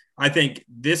pitfalls. I think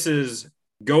this is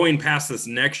going past this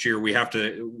next year. We have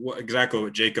to, exactly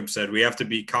what Jacob said, we have to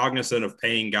be cognizant of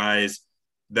paying guys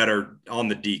that are on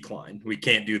the decline. We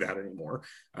can't do that anymore.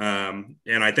 And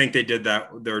I think they did that.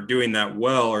 They're doing that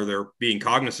well, or they're being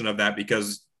cognizant of that,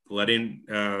 because letting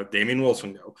Damian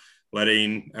Wilson go,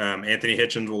 letting Anthony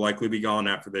Hitchens will likely be gone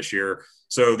after this year.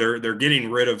 So they're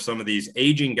getting rid of some of these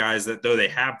aging guys that, though they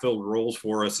have filled roles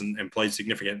for us and played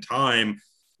significant time,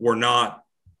 we're not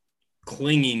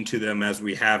clinging to them as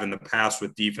we have in the past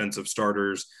with defensive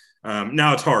starters.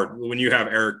 Now it's hard when you have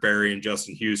Eric Berry and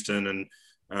Justin Houston and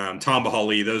Tom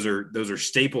Bahali. Those are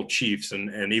staple Chiefs,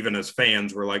 and even as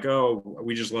fans, we're like, oh,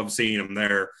 we just love seeing them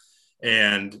there.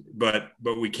 But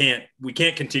we can't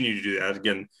continue to do that.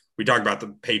 Again, we talk about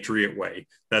the Patriot way.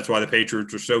 That's why the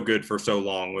Patriots were so good for so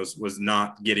long, was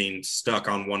not getting stuck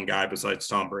on one guy besides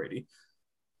Tom Brady.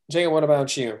 Jacob, what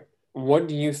about you? What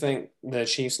do you think the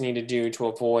Chiefs need to do to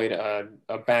avoid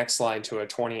a backslide to a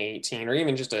 2018, or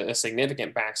even just a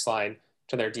significant backslide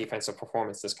to their defensive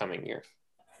performance this coming year?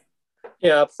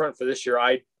 Yeah, up front for this year,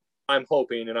 I'm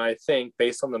hoping, and I think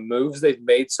based on the moves they've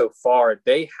made so far,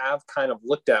 they have kind of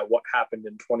looked at what happened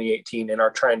in 2018 and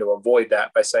are trying to avoid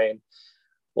that by saying,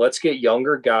 let's get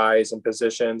younger guys in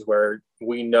positions where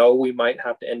we know we might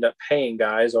have to end up paying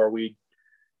guys, or we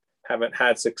haven't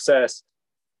had success.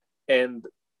 And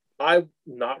I'm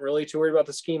not really too worried about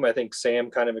the scheme. I think Sam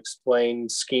kind of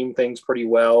explained scheme things pretty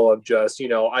well, of just,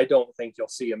 I don't think you'll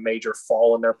see a major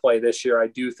fall in their play this year. I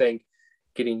do think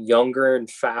getting younger and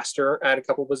faster at a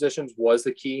couple positions was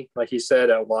the key. Like he said,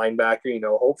 at linebacker,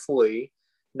 hopefully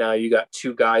now you got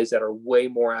two guys that are way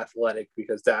more athletic,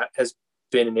 because that has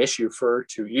been an issue for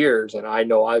 2 years. And I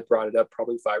know I've brought it up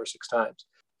probably 5 or 6 times,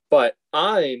 but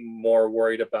I'm more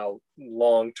worried about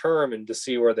long-term and to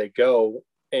see where they go.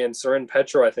 And Soren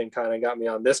Petro, I think, kind of got me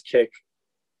on this kick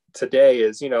today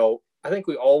is, I think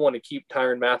we all want to keep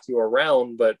Tyrann Mathieu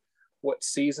around, but what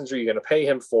seasons are you going to pay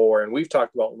him for? And we've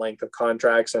talked about length of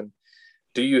contracts. And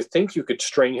do you think you could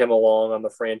string him along on the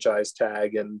franchise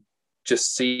tag and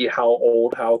just see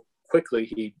how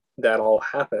quickly that all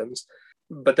happens?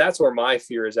 But that's where my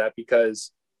fear is at,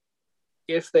 because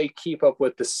if they keep up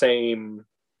with the same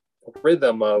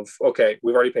rhythm of, okay,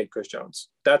 we've already paid Chris Jones,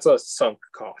 that's a sunk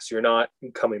cost. You're not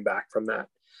coming back from that.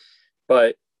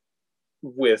 But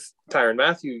with Tyrann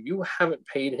Mathieu, you haven't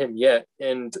paid him yet.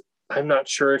 And I'm not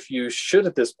sure if you should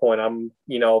at this point.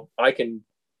 I can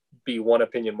be one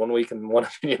opinion one week and one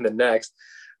opinion the next.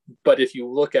 But if you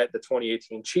look at the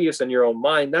 2018 Chiefs in your own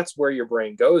mind, that's where your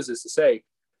brain goes, is to say,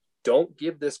 don't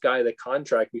give this guy the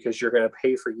contract because you're going to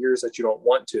pay for years that you don't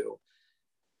want to.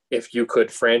 If you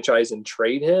could franchise and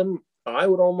trade him, I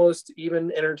would almost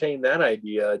even entertain that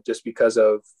idea, just because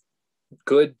of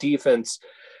good defense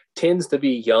tends to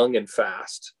be young and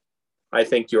fast. I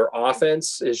think your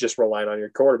offense is just relying on your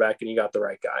quarterback, and you got the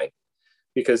right guy,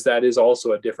 because that is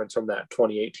also a difference from that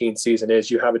 2018 season,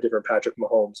 is you have a different Patrick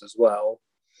Mahomes as well.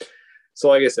 So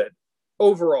like I said,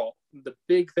 overall, the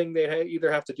big thing they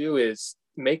either have to do is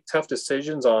make tough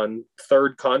decisions on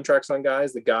third contracts on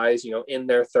guys, the guys, in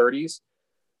their 30s,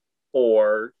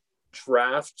 or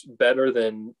draft better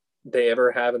than they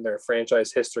ever have in their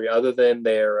franchise history, other than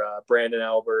their Brandon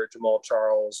Albert, Jamal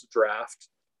Charles draft.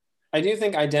 I do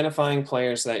think identifying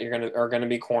players that are gonna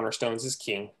be cornerstones is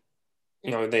key.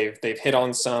 They've hit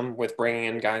on some with bringing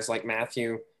in guys like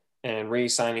Mathieu and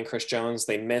re-signing Chris Jones.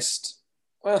 They missed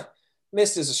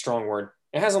is a strong word.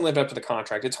 It hasn't lived up to the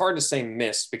contract. It's hard to say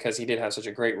missed, because he did have such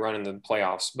a great run in the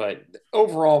playoffs, but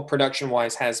overall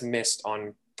production-wise has missed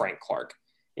on Frank Clark.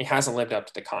 He hasn't lived up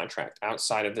to the contract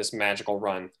outside of this magical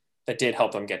run that did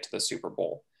help them get to the Super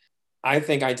Bowl. I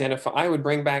think I would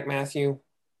bring back Mathieu.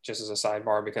 just as a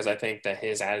sidebar, because I think that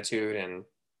his attitude and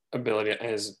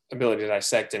his ability to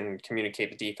dissect and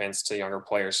communicate the defense to younger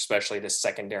players, especially the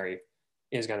secondary,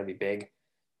 is going to be big.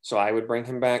 So I would bring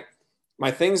him back.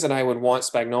 My things that I would want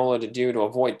Spagnuolo to do to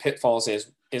avoid pitfalls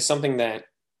is something that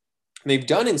they've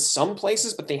done in some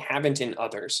places, but they haven't in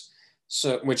others.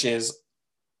 So, which is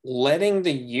letting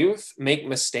the youth make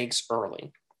mistakes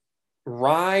early.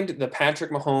 Ride the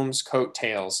Patrick Mahomes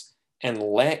coattails and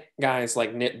let guys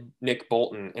like Nick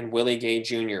Bolton and Willie Gay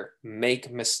Jr.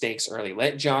 make mistakes early.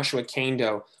 Let Joshua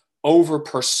Kando over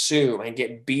pursue and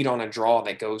get beat on a draw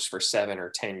that goes for 7 or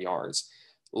 10 yards.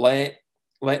 Let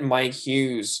Mike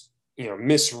Hughes,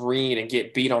 misread and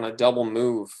get beat on a double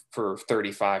move for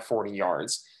 35, 40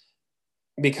 yards.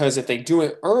 Because if they do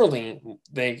it early,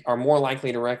 they are more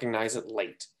likely to recognize it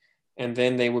late. And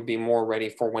then they would be more ready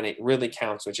for when it really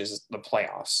counts, which is the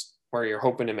playoffs, where you're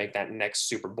hoping to make that next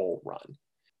Super Bowl run.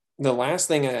 The last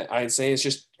thing I'd say is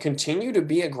just continue to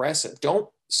be aggressive. Don't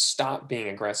stop being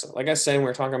aggressive. Like I said, we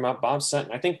were talking about Bob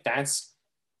Sutton. I think that's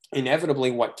inevitably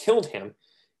what killed him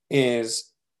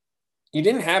is you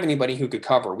didn't have anybody who could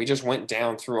cover. We just went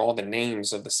down through all the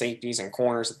names of the safeties and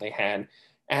corners that they had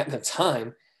at the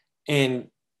time. And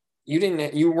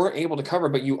you weren't able to cover,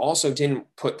 but you also didn't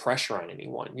put pressure on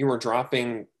anyone. You were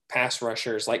dropping pass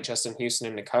rushers like Justin Houston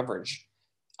into coverage.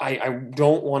 I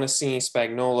don't want to see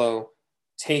Spagnuolo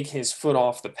take his foot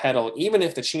off the pedal. Even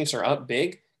if the Chiefs are up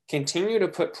big, continue to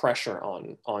put pressure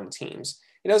on teams.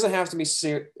 It doesn't have to be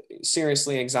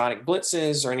seriously exotic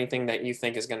blitzes or anything that you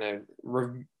think is going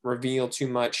to reveal too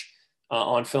much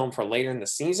on film for later in the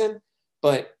season,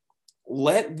 but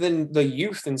let the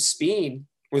youth and speed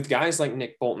with guys like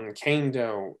Nick Bolton,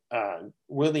 Kando,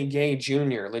 Willie Gay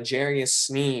Jr., L'Jarius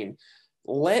Sneed,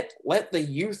 let the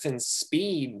youth and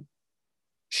speed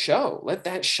show. Let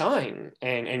that shine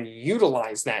and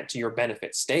utilize that to your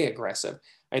benefit. Stay aggressive.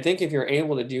 I think if you're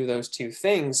able to do those two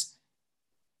things,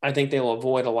 I think they'll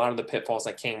avoid a lot of the pitfalls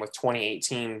that came with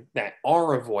 2018 that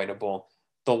are avoidable.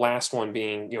 The last one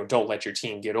being, don't let your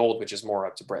team get old, which is more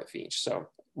up to Brett Veach. So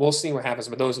we'll see what happens,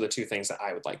 but those are the two things that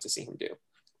I would like to see him do.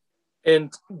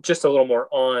 And just a little more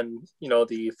on,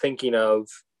 the thinking of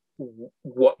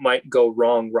what might go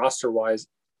wrong roster-wise.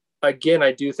 Again,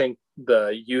 I do think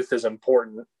the youth is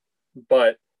important,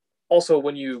 but also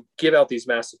when you give out these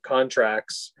massive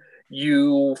contracts,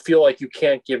 you feel like you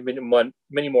can't give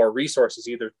many more resources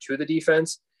either to the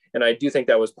defense. And I do think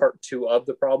that was part 2 of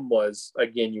the problem was,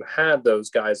 again, you had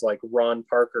those guys like Ron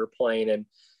Parker playing and,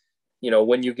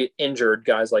 when you get injured,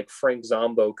 guys like Frank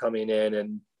Zombo coming in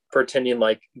and pretending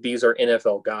like these are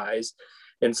NFL guys.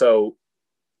 And so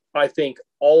I think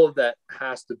all of that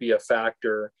has to be a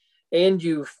factor. And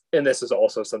this is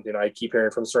also something I keep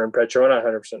hearing from Soren Petro, and I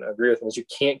 100% agree with him, is you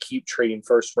can't keep trading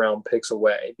first round picks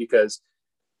away because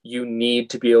you need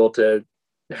to be able to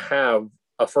have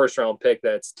a first round pick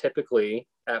that's typically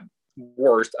at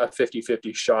worst a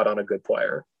 50-50 shot on a good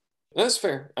player. That's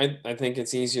fair. I think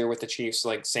it's easier with the Chiefs,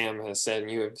 like Sam has said, and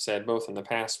you have said both in the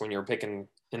past, when you're picking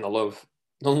in the low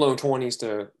 20s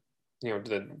to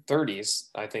the 30s.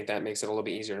 I think that makes it a little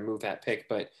bit easier to move that pick.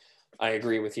 But I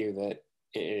agree with you that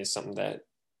it is something that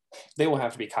they will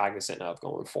have to be cognizant of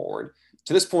going forward.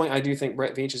 To this point, I do think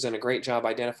Brett Veach has done a great job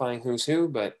identifying who's who,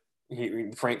 but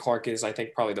Frank Clark is, I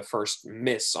think, probably the first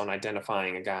miss on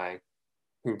identifying a guy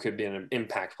who could be an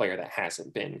impact player that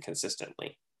hasn't been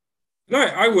consistently. No,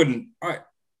 I wouldn't.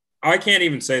 I can't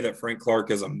even say that Frank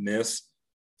Clark is a miss.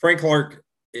 Frank Clark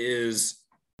is,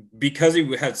 because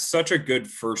he had such a good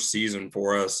first season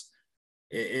for us,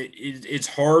 it's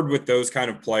hard with those kind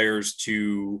of players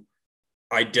to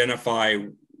identify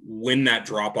when that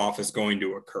drop-off is going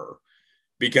to occur.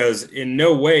 Because in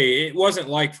no way, it wasn't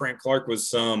like Frank Clark was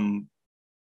some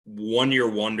one-year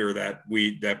wonder that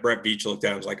Brett Veach looked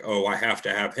at and was like, oh, I have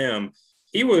to have him.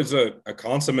 He was a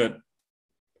consummate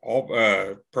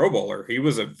Pro Bowler. He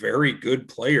was a very good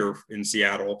player in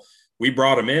Seattle. We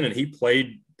brought him in and he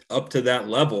played up to that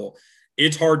level.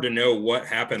 It's hard to know what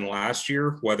happened last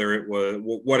year, whether it was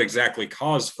what exactly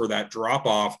caused for that drop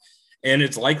off. And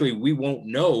it's likely we won't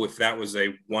know if that was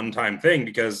a one-time thing,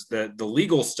 because the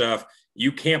legal stuff,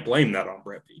 you can't blame that on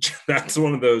Brett Veach. That's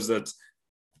one of those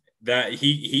that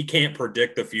he can't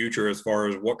predict the future as far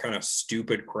as what kind of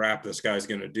stupid crap this guy's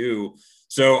going to do.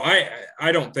 So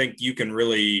I don't think you can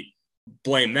really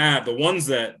blame that. The ones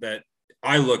that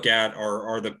I look at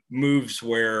are the moves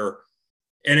where,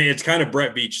 and it's kind of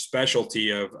Brett Veach's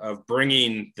specialty of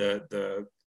bringing the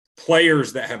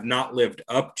players that have not lived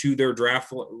up to their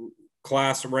draft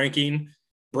class ranking,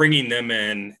 bringing them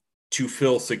in to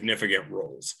fill significant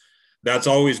roles. That's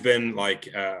always been like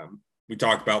we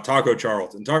talk about Taco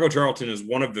Charlton. Taco Charlton is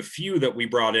one of the few that we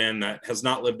brought in that has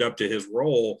not lived up to his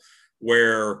role,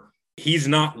 where he's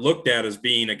not looked at as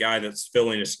being a guy that's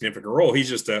filling a significant role. He's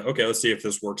just okay, let's see if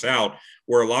this works out.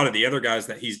 Where a lot of the other guys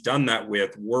that he's done that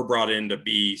with were brought in to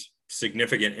be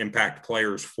significant impact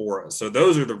players for us. So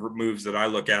those are the moves that I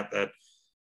look at that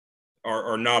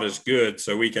are not as good.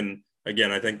 So we can,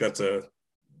 again, I think that's a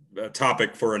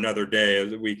topic for another day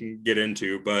that we can get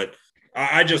into. But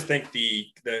I just think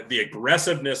the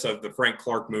aggressiveness of the Frank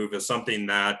Clark move is something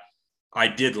that I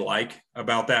did like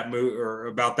about that move, or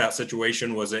about that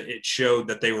situation, was it showed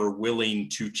that they were willing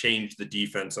to change the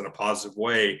defense in a positive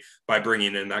way by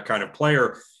bringing in that kind of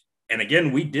player. And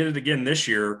again, we did it again this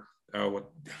year.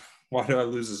 Why did I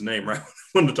lose his name? Right, I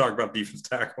wanted to talk about defense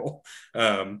tackle.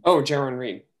 Jarran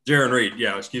Reed. Jarran Reed,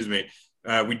 yeah, excuse me.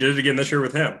 We did it again this year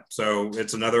with him. So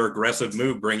it's another aggressive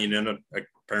move, bringing in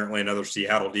apparently another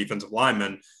Seattle defensive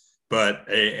lineman, but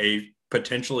a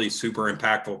potentially super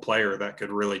impactful player that could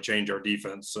really change our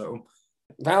defense. So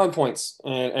valid points.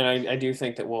 And I do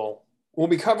think that we'll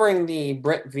be covering the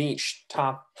Brett Veach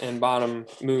top and bottom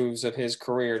moves of his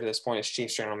career to this point as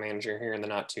Chiefs general manager here in the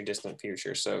not too distant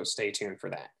future. So stay tuned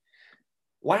for that.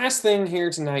 Last thing here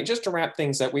tonight, just to wrap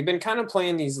things up, we've been kind of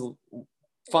playing these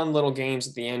fun little games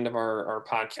at the end of our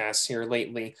podcasts here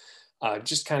lately.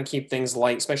 Just kind of keep things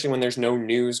light, especially when there's no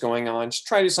news going on. Just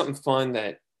try to do something fun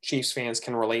that Chiefs fans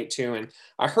can relate to. And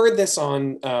I heard this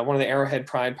on one of the Arrowhead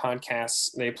Pride podcasts.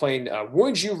 They played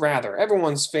Would You Rather,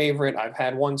 everyone's favorite. I've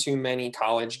had one too many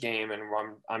college game, and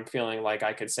I'm feeling like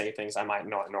I could say things I might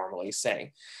not normally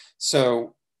say.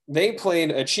 So they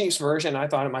played a Chiefs version. I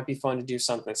thought it might be fun to do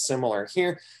something similar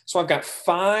here. So I've got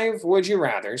 5 Would You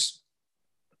Rathers,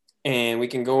 and we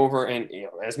can go over and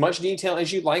as much detail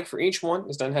as you'd like for each one.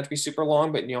 This doesn't have to be super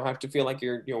long, but you don't have to feel like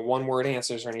you're one-word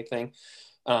answers or anything.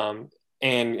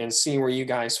 And see where you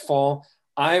guys fall.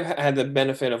 I've had the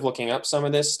benefit of looking up some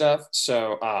of this stuff,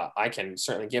 so I can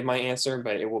certainly give my answer,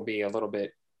 but it will be a little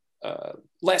bit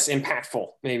less impactful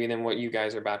maybe than what you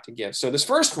guys are about to give. So this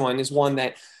first one is one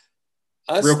that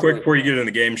real quick before you get in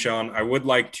the game, Sean, I would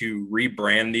like to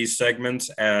rebrand these segments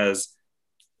as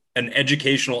an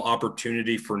educational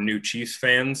opportunity for new Chiefs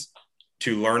fans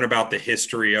to learn about the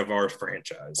history of our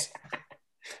franchise.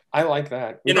 I like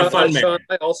that. Sean,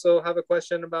 I also have a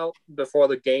question about before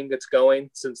the game gets going,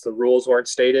 since the rules weren't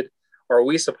stated. Are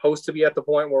we supposed to be at the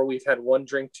point where we've had one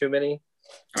drink too many?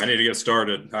 I need to get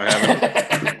started. I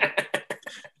haven't.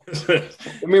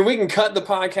 I mean, we can cut the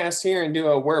podcast here and do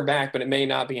a "we're back," but it may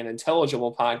not be an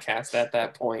intelligible podcast at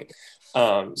that point.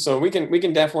 So we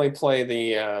can definitely play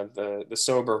the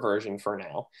sober version for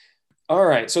now. All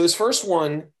right. So this first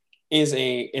one is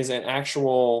an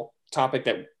actual topic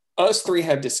that us three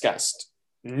have discussed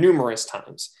numerous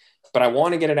times, but I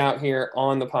want to get it out here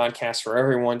on the podcast for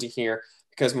everyone to hear,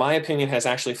 because my opinion has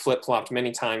actually flip-flopped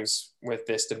many times with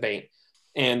this debate.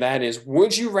 And that is,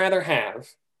 would you rather have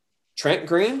Trent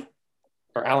Green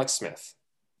or Alex Smith?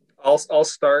 I'll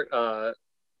start.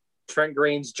 Trent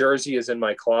Green's jersey is in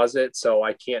my closet, so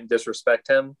I can't disrespect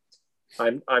him.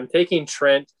 I'm taking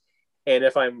Trent, and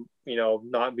if I'm,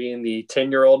 not being the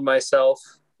 10-year-old myself,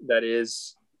 that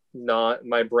is not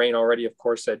my brain already, of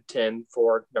course, said 10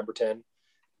 for number 10.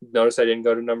 Notice I didn't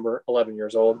go to number 11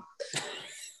 years old.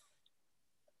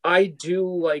 I do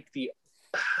like the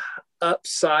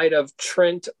upside of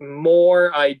Trent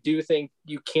more. I do think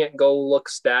you can't go look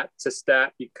stat to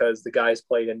stat because the guys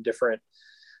played in different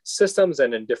systems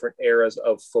and in different eras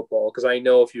of football. Because I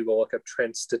know if you go look up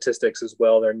Trent's statistics as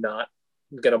well, they're not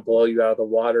going to blow you out of the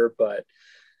water, but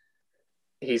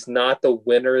he's not the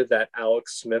winner that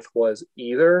Alex Smith was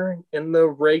either in the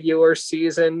regular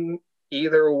season.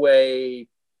 Either way,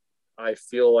 I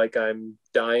feel like I'm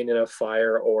dying in a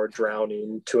fire or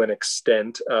drowning to an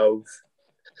extent of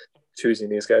choosing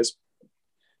these guys.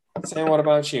 Sam, what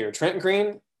about you? Trent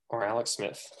Green or Alex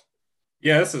Smith?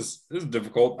 Yeah, this is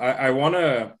difficult. I want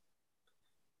to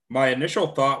 – my initial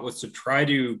thought was to try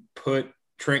to put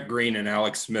Trent Green in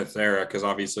Alex Smith's era, because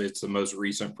obviously it's the most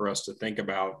recent for us to think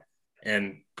about,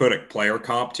 and put a player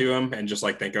comp to him and just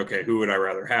think, okay, who would I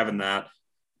rather have in that?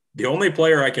 The only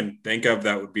player I can think of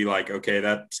that would be okay,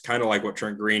 that's kind of like what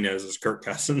Trent Green is Kirk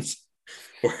Cousins,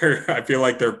 where I feel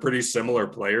like they're pretty similar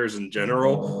players in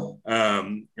general.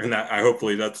 And that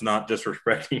hopefully that's not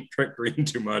disrespecting Trent Green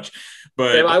too much.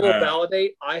 But I will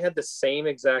validate, I had the same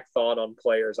exact thought on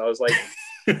players. I was like,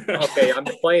 okay, I'm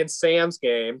playing Sam's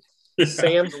game. Yeah.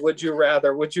 Sam's would you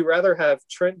rather have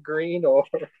Trent Green or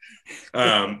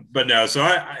but no, so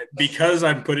I because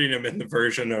I'm putting him in the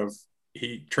version of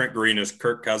Trent Green is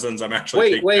Kirk Cousins, I'm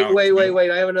actually wait.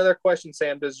 I have another question,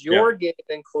 Sam. Does your game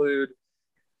include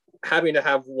having to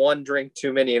have one drink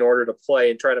too many in order to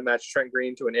play and try to match Trent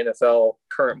Green to an NFL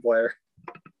current player.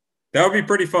 That would be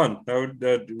pretty fun.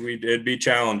 It'd be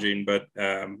challenging, but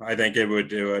I think it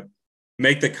would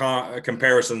make the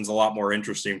comparisons a lot more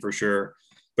interesting for sure.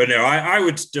 But no, I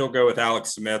would still go with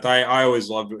Alex Smith. I always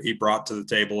loved what he brought to the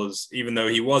table. Is even though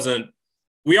he wasn't,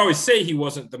 we always say he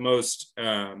wasn't the most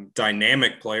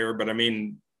dynamic player, but I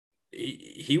mean,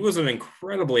 he was an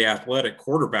incredibly athletic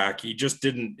quarterback. He just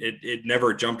didn't. It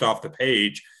never jumped off the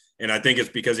page, and I think it's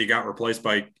because he got replaced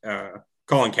by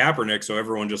Colin Kaepernick, so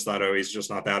everyone just thought, oh, he's just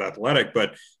not that athletic.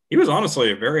 But he was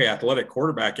honestly a very athletic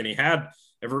quarterback, and he had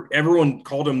everyone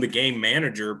called him the game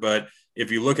manager. But if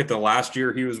you look at the last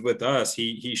year he was with us,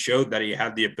 he showed that he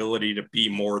had the ability to be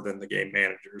more than the game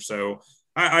manager. So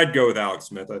I'd go with Alex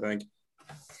Smith, I think.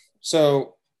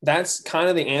 So that's kind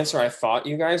of the answer I thought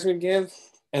you guys would give.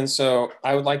 And so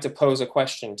I would like to pose a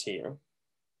question to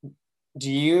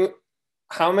you.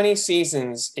 How many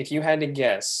seasons, if you had to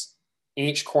guess,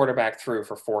 each quarterback threw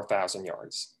for 4,000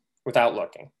 yards without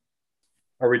looking?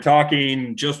 Are we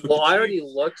talking just with I already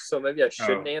looked, so maybe I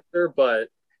shouldn't answer, but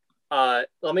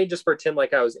let me just pretend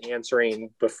like I was answering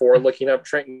before looking up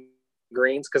Trent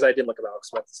Green's, because I didn't look up Alex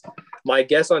Smith's. My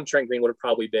guess on Trent Green would have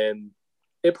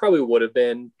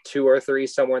been 2 or 3,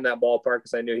 somewhere in that ballpark,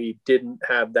 because I knew he didn't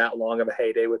have that long of a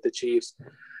heyday with the Chiefs.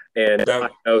 And I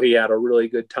know he had a really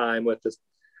good time with the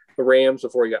Rams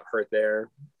before he got hurt there.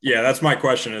 Yeah, that's my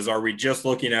question is, are we just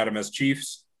looking at him as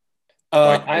Chiefs?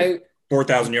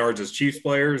 4,000 yards as Chiefs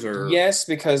players? Or yes,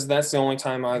 because that's the only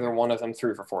time either one of them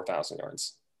threw for 4,000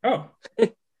 yards. Oh,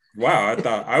 wow.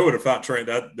 I would have thought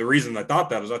the reason I thought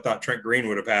that is I thought Trent Green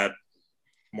would have had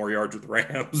more yards with the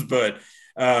Rams, but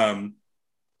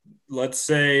let's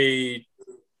say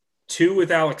 2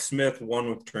 with Alex Smith, 1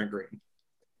 with Trent Green.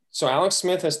 So Alex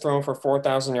Smith has thrown for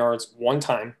 4,000 yards one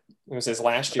time. It was his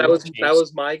last year. That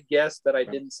was my guess that I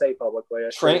didn't say publicly.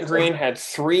 Trent Green had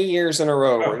 3 years in a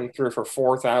row where he threw for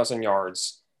 4,000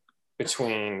 yards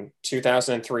between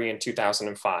 2003 and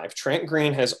 2005. Trent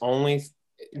Green has only,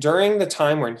 during the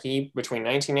time when between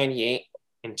 1998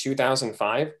 and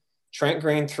 2005, Trent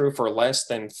Green threw for less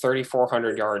than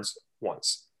 3,400 yards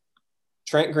once.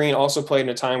 Trent Green also played in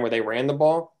a time where they ran the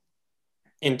ball.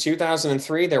 In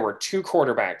 2003, there were 2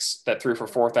 quarterbacks that threw for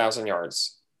 4,000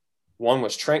 yards. One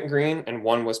was Trent Green and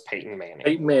one was Peyton Manning.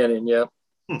 Peyton Manning, yeah.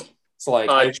 It's like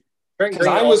I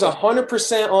was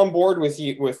 100% on board with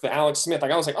you with the Alex Smith.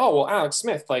 Like I was like, oh well, Alex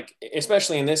Smith. Like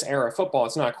especially in this era of football,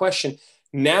 it's not a question.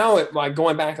 Now, like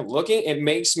going back and looking, it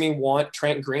makes me want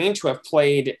Trent Green to have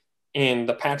played in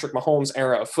the Patrick Mahomes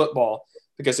era of football,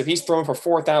 because if he's thrown for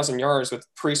 4,000 yards with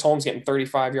Priest Holmes getting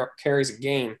 35 carries a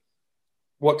game,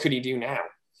 what could he do now?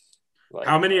 Like,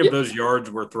 how many of those yards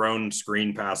were thrown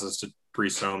screen passes to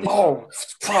Priest Holmes? Oh,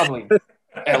 probably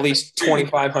at least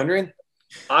 2,500.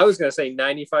 I was going to say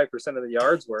 95% of the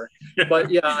yards were, but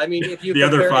yeah, I mean, if you the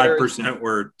other 5%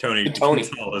 were Tony.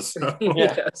 Gonzalez, so.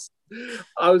 Yes,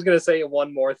 I was going to say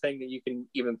one more thing that you can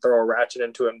even throw a ratchet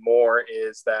into it more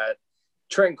is that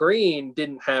Trent Green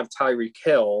didn't have Tyreek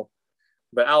Hill,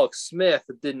 but Alex Smith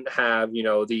didn't have,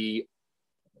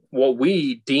 what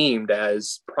we deemed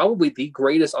as probably the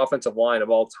greatest offensive line of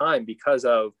all time because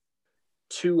of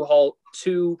two Hall of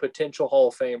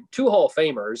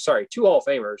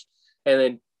Famers, and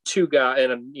then 2 guys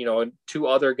and 2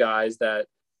 other guys that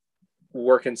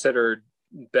were considered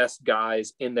best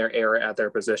guys in their era at their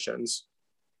positions.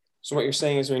 So what you're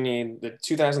saying is we need the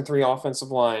 2003 offensive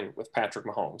line with Patrick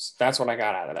Mahomes. That's what I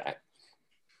got out of that.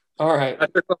 All right.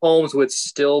 Patrick Mahomes would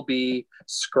still be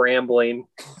scrambling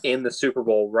in the Super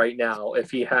Bowl right now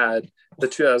if he had the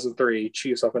 2003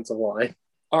 Chiefs offensive line.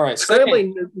 All right.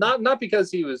 Scrambling, not because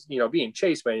he was, being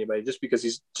chased by anybody, just because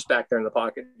he's just back there in the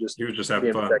pocket. He was just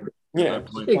having fun. Yeah,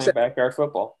 playing backyard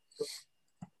football.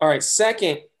 All right.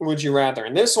 Second, would you rather?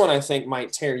 And this one I think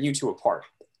might tear you two apart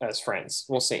as friends.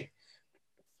 We'll see.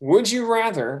 Would you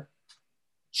rather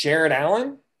Jared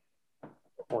Allen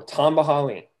or Tamba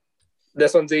Hali?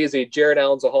 This one's easy. Jared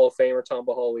Allen's a Hall of Famer.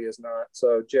 Tamba Hali is not.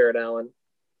 So Jared Allen.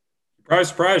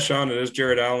 Surprise, Sean. It is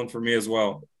Jared Allen for me as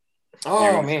well.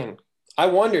 Oh, man. I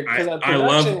wondered because I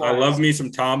love me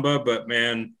some Tamba, but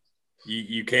man,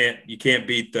 you can't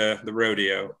beat the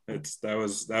rodeo. That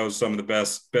was some of the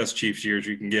best Chiefs years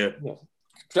you can get. Yeah.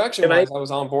 Production-wise, I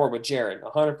was on board with Jared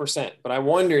 100%, but I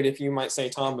wondered if you might say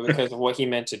Tamba because of what he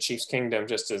meant to Chiefs Kingdom,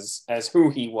 just as who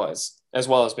he was, as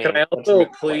well as being. Can I also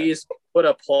please put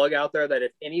a plug out there that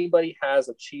if anybody has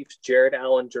a Chiefs Jared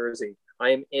Allen jersey,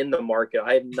 I am in the market.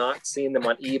 I have not seen them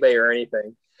on eBay or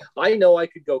anything. I know I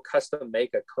could go custom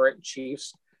make a current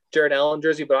Chiefs Jared Allen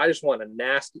jersey, but I just want a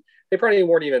nasty. They probably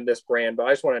weren't even this brand, but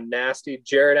I just want a nasty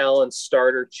Jared Allen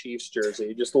starter Chiefs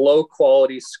jersey, just low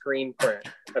quality screen print.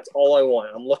 That's all I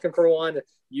want. I'm looking for one. If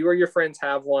you or your friends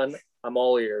have one, I'm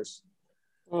all ears.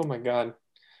 Oh my God.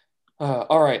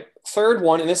 All right, third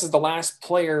one, and this is the last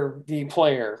player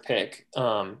pick.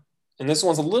 And this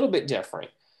one's a little bit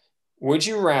different. Would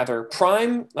you rather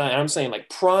prime? I'm saying like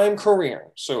prime career,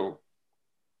 so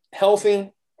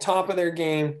healthy, top of their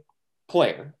game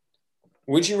player.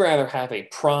 Would you rather have a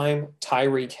prime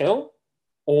Tyreek Hill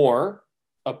or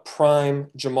a prime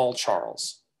Jamal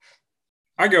Charles?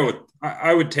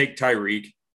 I would take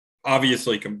Tyreek.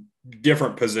 Obviously,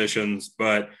 different positions,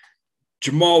 but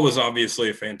Jamal was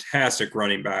obviously a fantastic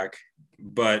running back.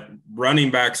 But running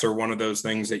backs are one of those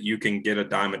things that you can get a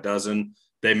dime a dozen.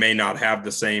 They may not have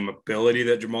the same ability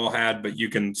that Jamal had, but you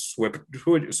can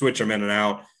switch them in and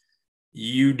out.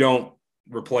 You don't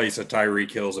replace a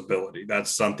Tyreek Hill's ability.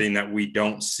 That's something that we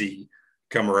don't see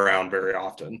come around very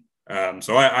often.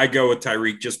 So I go with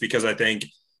Tyreek just because I think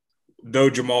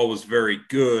though Jamal was very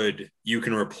good, you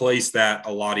can replace that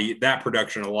that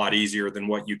production a lot easier than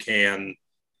what you can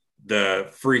the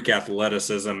freak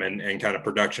athleticism and kind of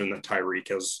production that Tyreek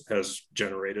has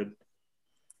generated.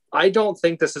 I don't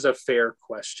think this is a fair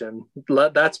question.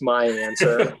 That's my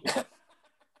answer.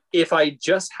 If I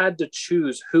just had to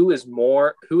choose who is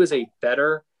a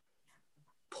better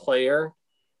player,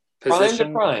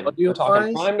 position, prime to prime. We're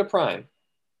talking prime to prime.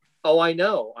 Oh, I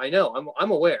know.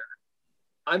 I'm aware.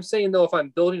 I'm saying though, if I'm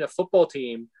building a football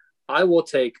team, I will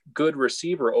take good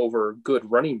receiver over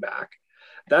good running back.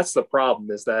 That's the problem,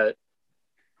 is that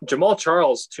Jamal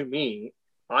Charles, to me,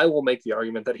 I will make the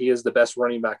argument that he is the best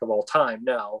running back of all time.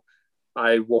 Now,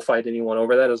 I will fight anyone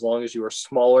over that as long as you are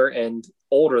smaller and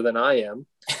older than I am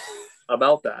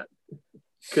about that,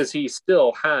 because he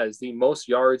still has the most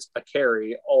yards a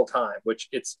carry all time, which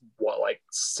it's like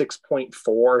 6.4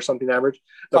 or something average.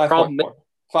 The 5. problem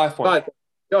 5.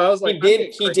 No, I was like,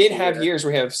 he did have years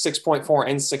where he have 6.4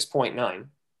 and 6.9.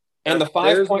 And the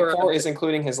 5.4 is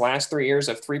including his last 3 years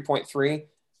of 3.3,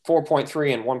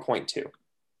 4.3, and 1.2.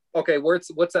 Okay,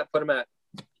 what's that put him at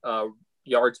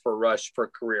yards per rush for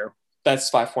career? That's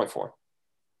 5.4.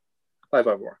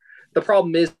 5.4. The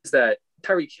problem is that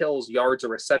Tyreek Hill's yards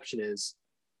of reception is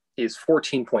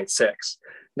 14.6.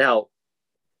 Now,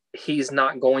 he's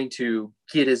not going to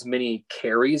get as many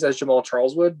carries as Jamal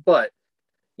Charles would, but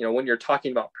when you're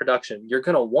talking about production, you're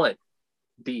going to want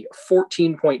the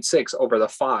 14.6 over the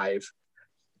 5.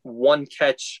 1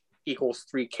 catch equals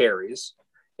 3 carries,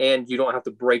 and you don't have to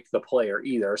break the player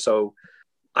either. So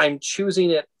I'm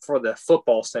choosing it for the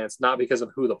football sense, not because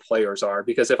of who the players are.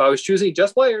 Because if I was choosing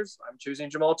just players, I'm choosing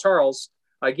Jamal Charles.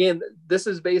 Again, this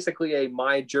is basically a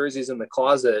my jerseys in the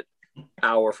closet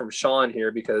hour from Sean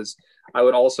here, because I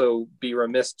would also be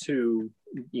remiss to,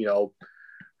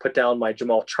 put down my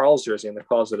Jamal Charles jersey in the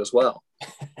closet as well.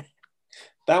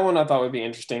 That one I thought would be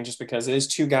interesting just because it is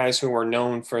 2 guys who are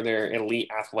known for their elite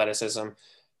athleticism,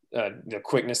 the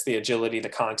quickness, the agility, the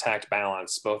contact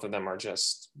balance. Both of them are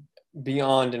just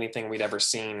beyond anything we'd ever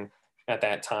seen at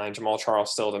that time. Jamal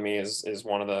Charles still to me is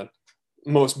one of the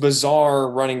most bizarre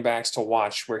running backs to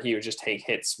watch, where he would just take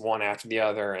hits one after the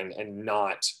other and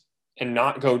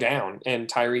not go down. And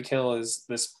Tyreek Hill is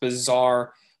this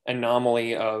bizarre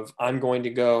anomaly of I'm going to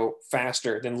go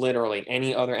faster than literally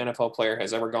any other NFL player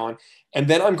has ever gone. And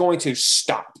then I'm going to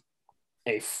stop,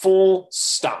 a full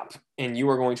stop, and you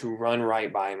are going to run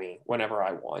right by me whenever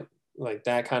I want. Like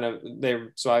that kind of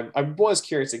there. So I was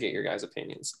curious to get your guys'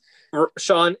 opinions.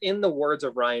 Sean, in the words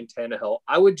of Ryan Tannehill,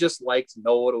 I would just like to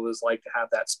know what it was like to have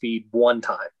that speed one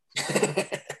time.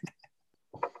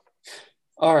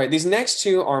 All right. These next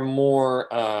 2 are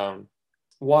more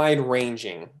wide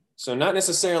ranging. So not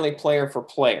necessarily player for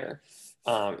player.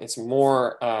 It's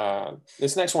more,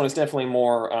 this next one is definitely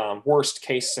more worst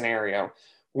case scenario.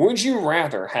 Would you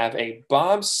rather have a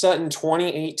Bob Sutton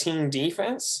 2018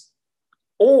 defense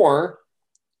or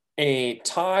a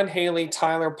Todd Haley,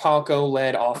 Tyler Palko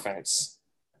led offense?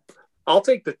 I'll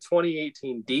take the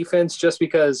 2018 defense just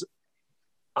because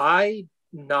I'm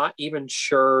not even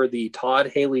sure the Todd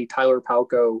Haley, Tyler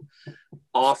Palko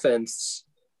offense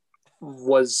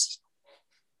was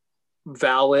a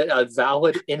valid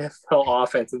NFL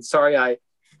offense. And sorry, I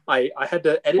had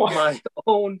to edit my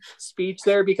own speech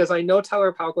there because I know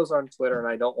Tyler Palko's on Twitter and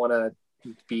I don't want to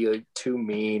be too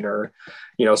mean or,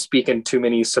 speak in too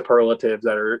many superlatives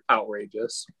that are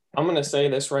outrageous. I'm going to say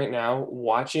this right now,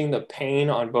 watching the pain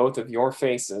on both of your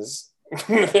faces,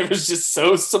 it was just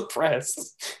so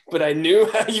suppressed, but I knew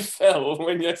how you felt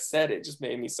when you said it. Just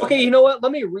made me so okay, happy. You know what?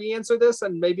 Let me re-answer this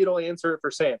and maybe it'll answer it for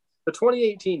Sam. The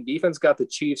 2018 defense got the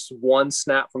Chiefs one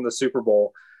snap from the Super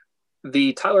Bowl.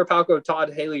 The Tyler Palko,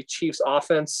 Todd Haley Chiefs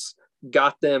offense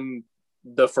got them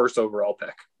the first overall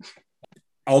pick.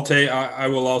 I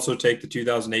will also take the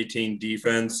 2018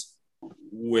 defense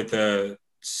with a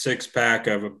 6-pack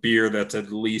of a beer that's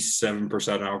at least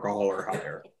 7% alcohol or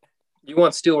higher. You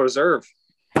want Steel Reserve?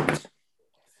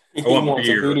 He wants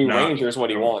beer, a Voodoo Ranger is what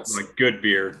he wants. Like good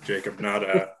beer, Jacob. Not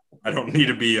I don't need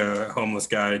to be a homeless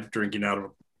guy drinking out of a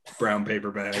brown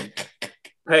paper bag.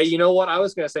 Hey, you know what? I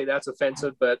was going to say that's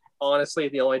offensive, but honestly,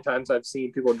 the only times I've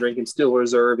seen people drinking Steel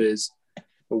Reserve is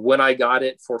when I got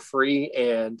it for free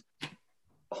and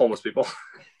homeless people.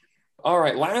 All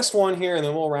right, last one here, and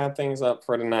then we'll wrap things up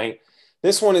for tonight.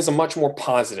 This one is a much more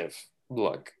positive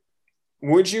look.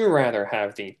 Would you rather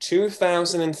have the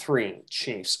 2003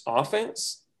 Chiefs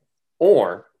offense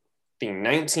or the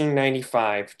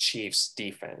 1995 Chiefs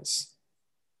defense?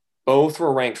 Both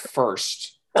were ranked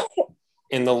first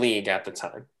in the league at the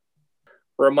time.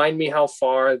 Remind me how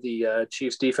far the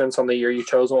Chiefs defense on the year you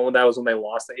chose one. That was when they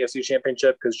lost the AFC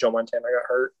Championship because Joe Montana got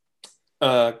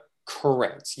hurt.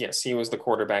 Correct. Yes, he was the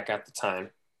quarterback at the time.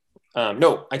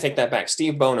 No, I take that back.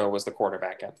 Steve Bono was the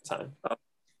quarterback at the time.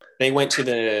 They went to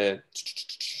the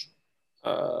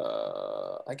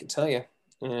I can tell you.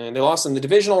 They lost in the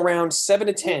divisional round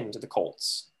 7-10 to the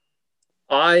Colts.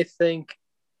 I think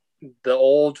the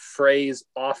old phrase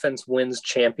offense wins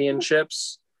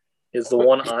championships is the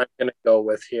one I'm going to go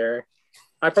with here.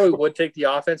 I probably would take the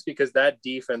offense because that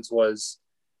defense was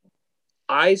 –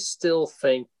 I still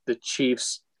think the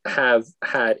Chiefs have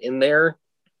had in their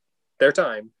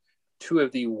time two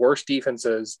of the worst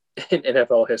defenses in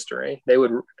NFL history.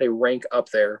 They rank up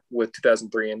there with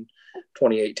 2003 and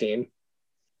 2018.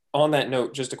 On that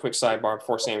note, just a quick sidebar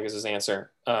before Sam gives his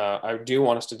answer. I do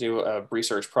want us to do a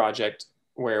research project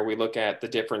where we look at the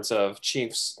difference of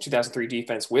Chiefs 2003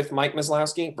 defense with Mike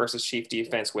Maslowski versus Chief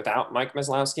defense without Mike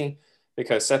Maslowski,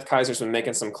 because Seth Kaiser's been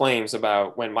making some claims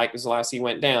about when Mike Maslowski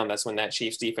went down, that's when that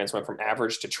Chiefs defense went from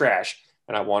average to trash,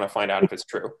 and I want to find out if it's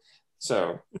true.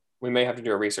 So we may have to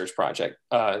do a research project.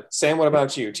 Sam, what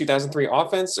about you? 2003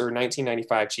 offense or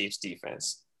 1995 Chiefs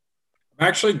defense? I'm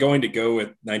actually going to go with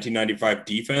 1995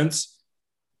 defense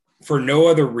for no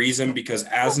other reason because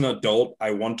as an adult,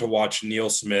 I want to watch Neil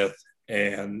Smith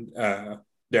and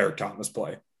Derek Thomas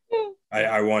play.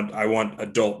 I want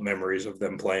adult memories of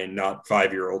them playing, not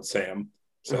 5-year-old Sam.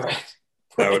 So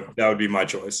that would be my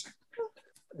choice.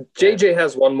 JJ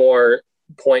has one more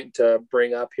point to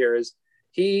bring up here is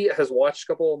he has watched a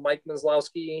couple of Mike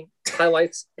Maslowski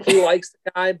highlights. He likes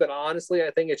the guy, but honestly,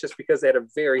 I think it's just because they had a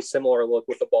very similar look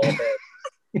with the ball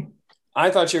head. I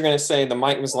thought you were going to say the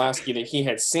Mike Maslowski that he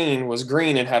had seen was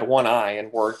green and had one eye and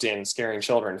worked in Scaring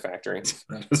Children Factory.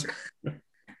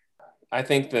 I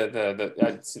think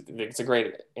it's a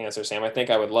great answer, Sam. I think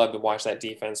I would love to watch that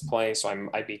defense play, so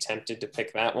I'd be tempted to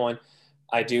pick that one.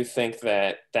 I do think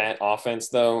that offense,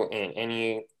 though, in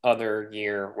any other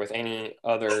year with any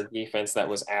other defense that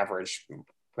was average,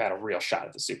 had a real shot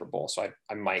at the Super Bowl. So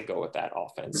I might go with that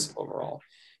offense overall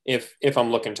if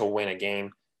I'm looking to win a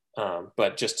game.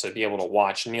 But just to be able to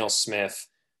watch Neil Smith,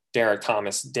 Derek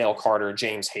Thomas, Dale Carter,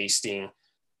 James Hasty,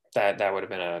 that would have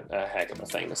been a heck of a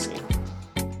thing to see.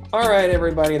 All right,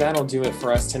 everybody, that'll do it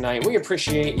for us tonight. We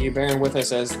appreciate you bearing with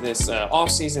us as this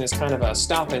off-season is kind of a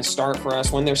stop and start for us.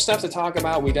 When there's stuff to talk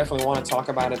about, we definitely want to talk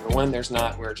about it, but when there's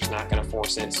not, we're just not going to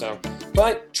force it.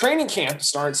 But training camp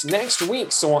starts next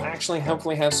week, so we'll actually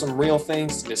hopefully have some real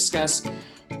things to discuss.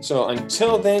 So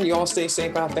until then, you all stay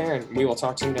safe out there, and we will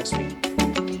talk to you next week.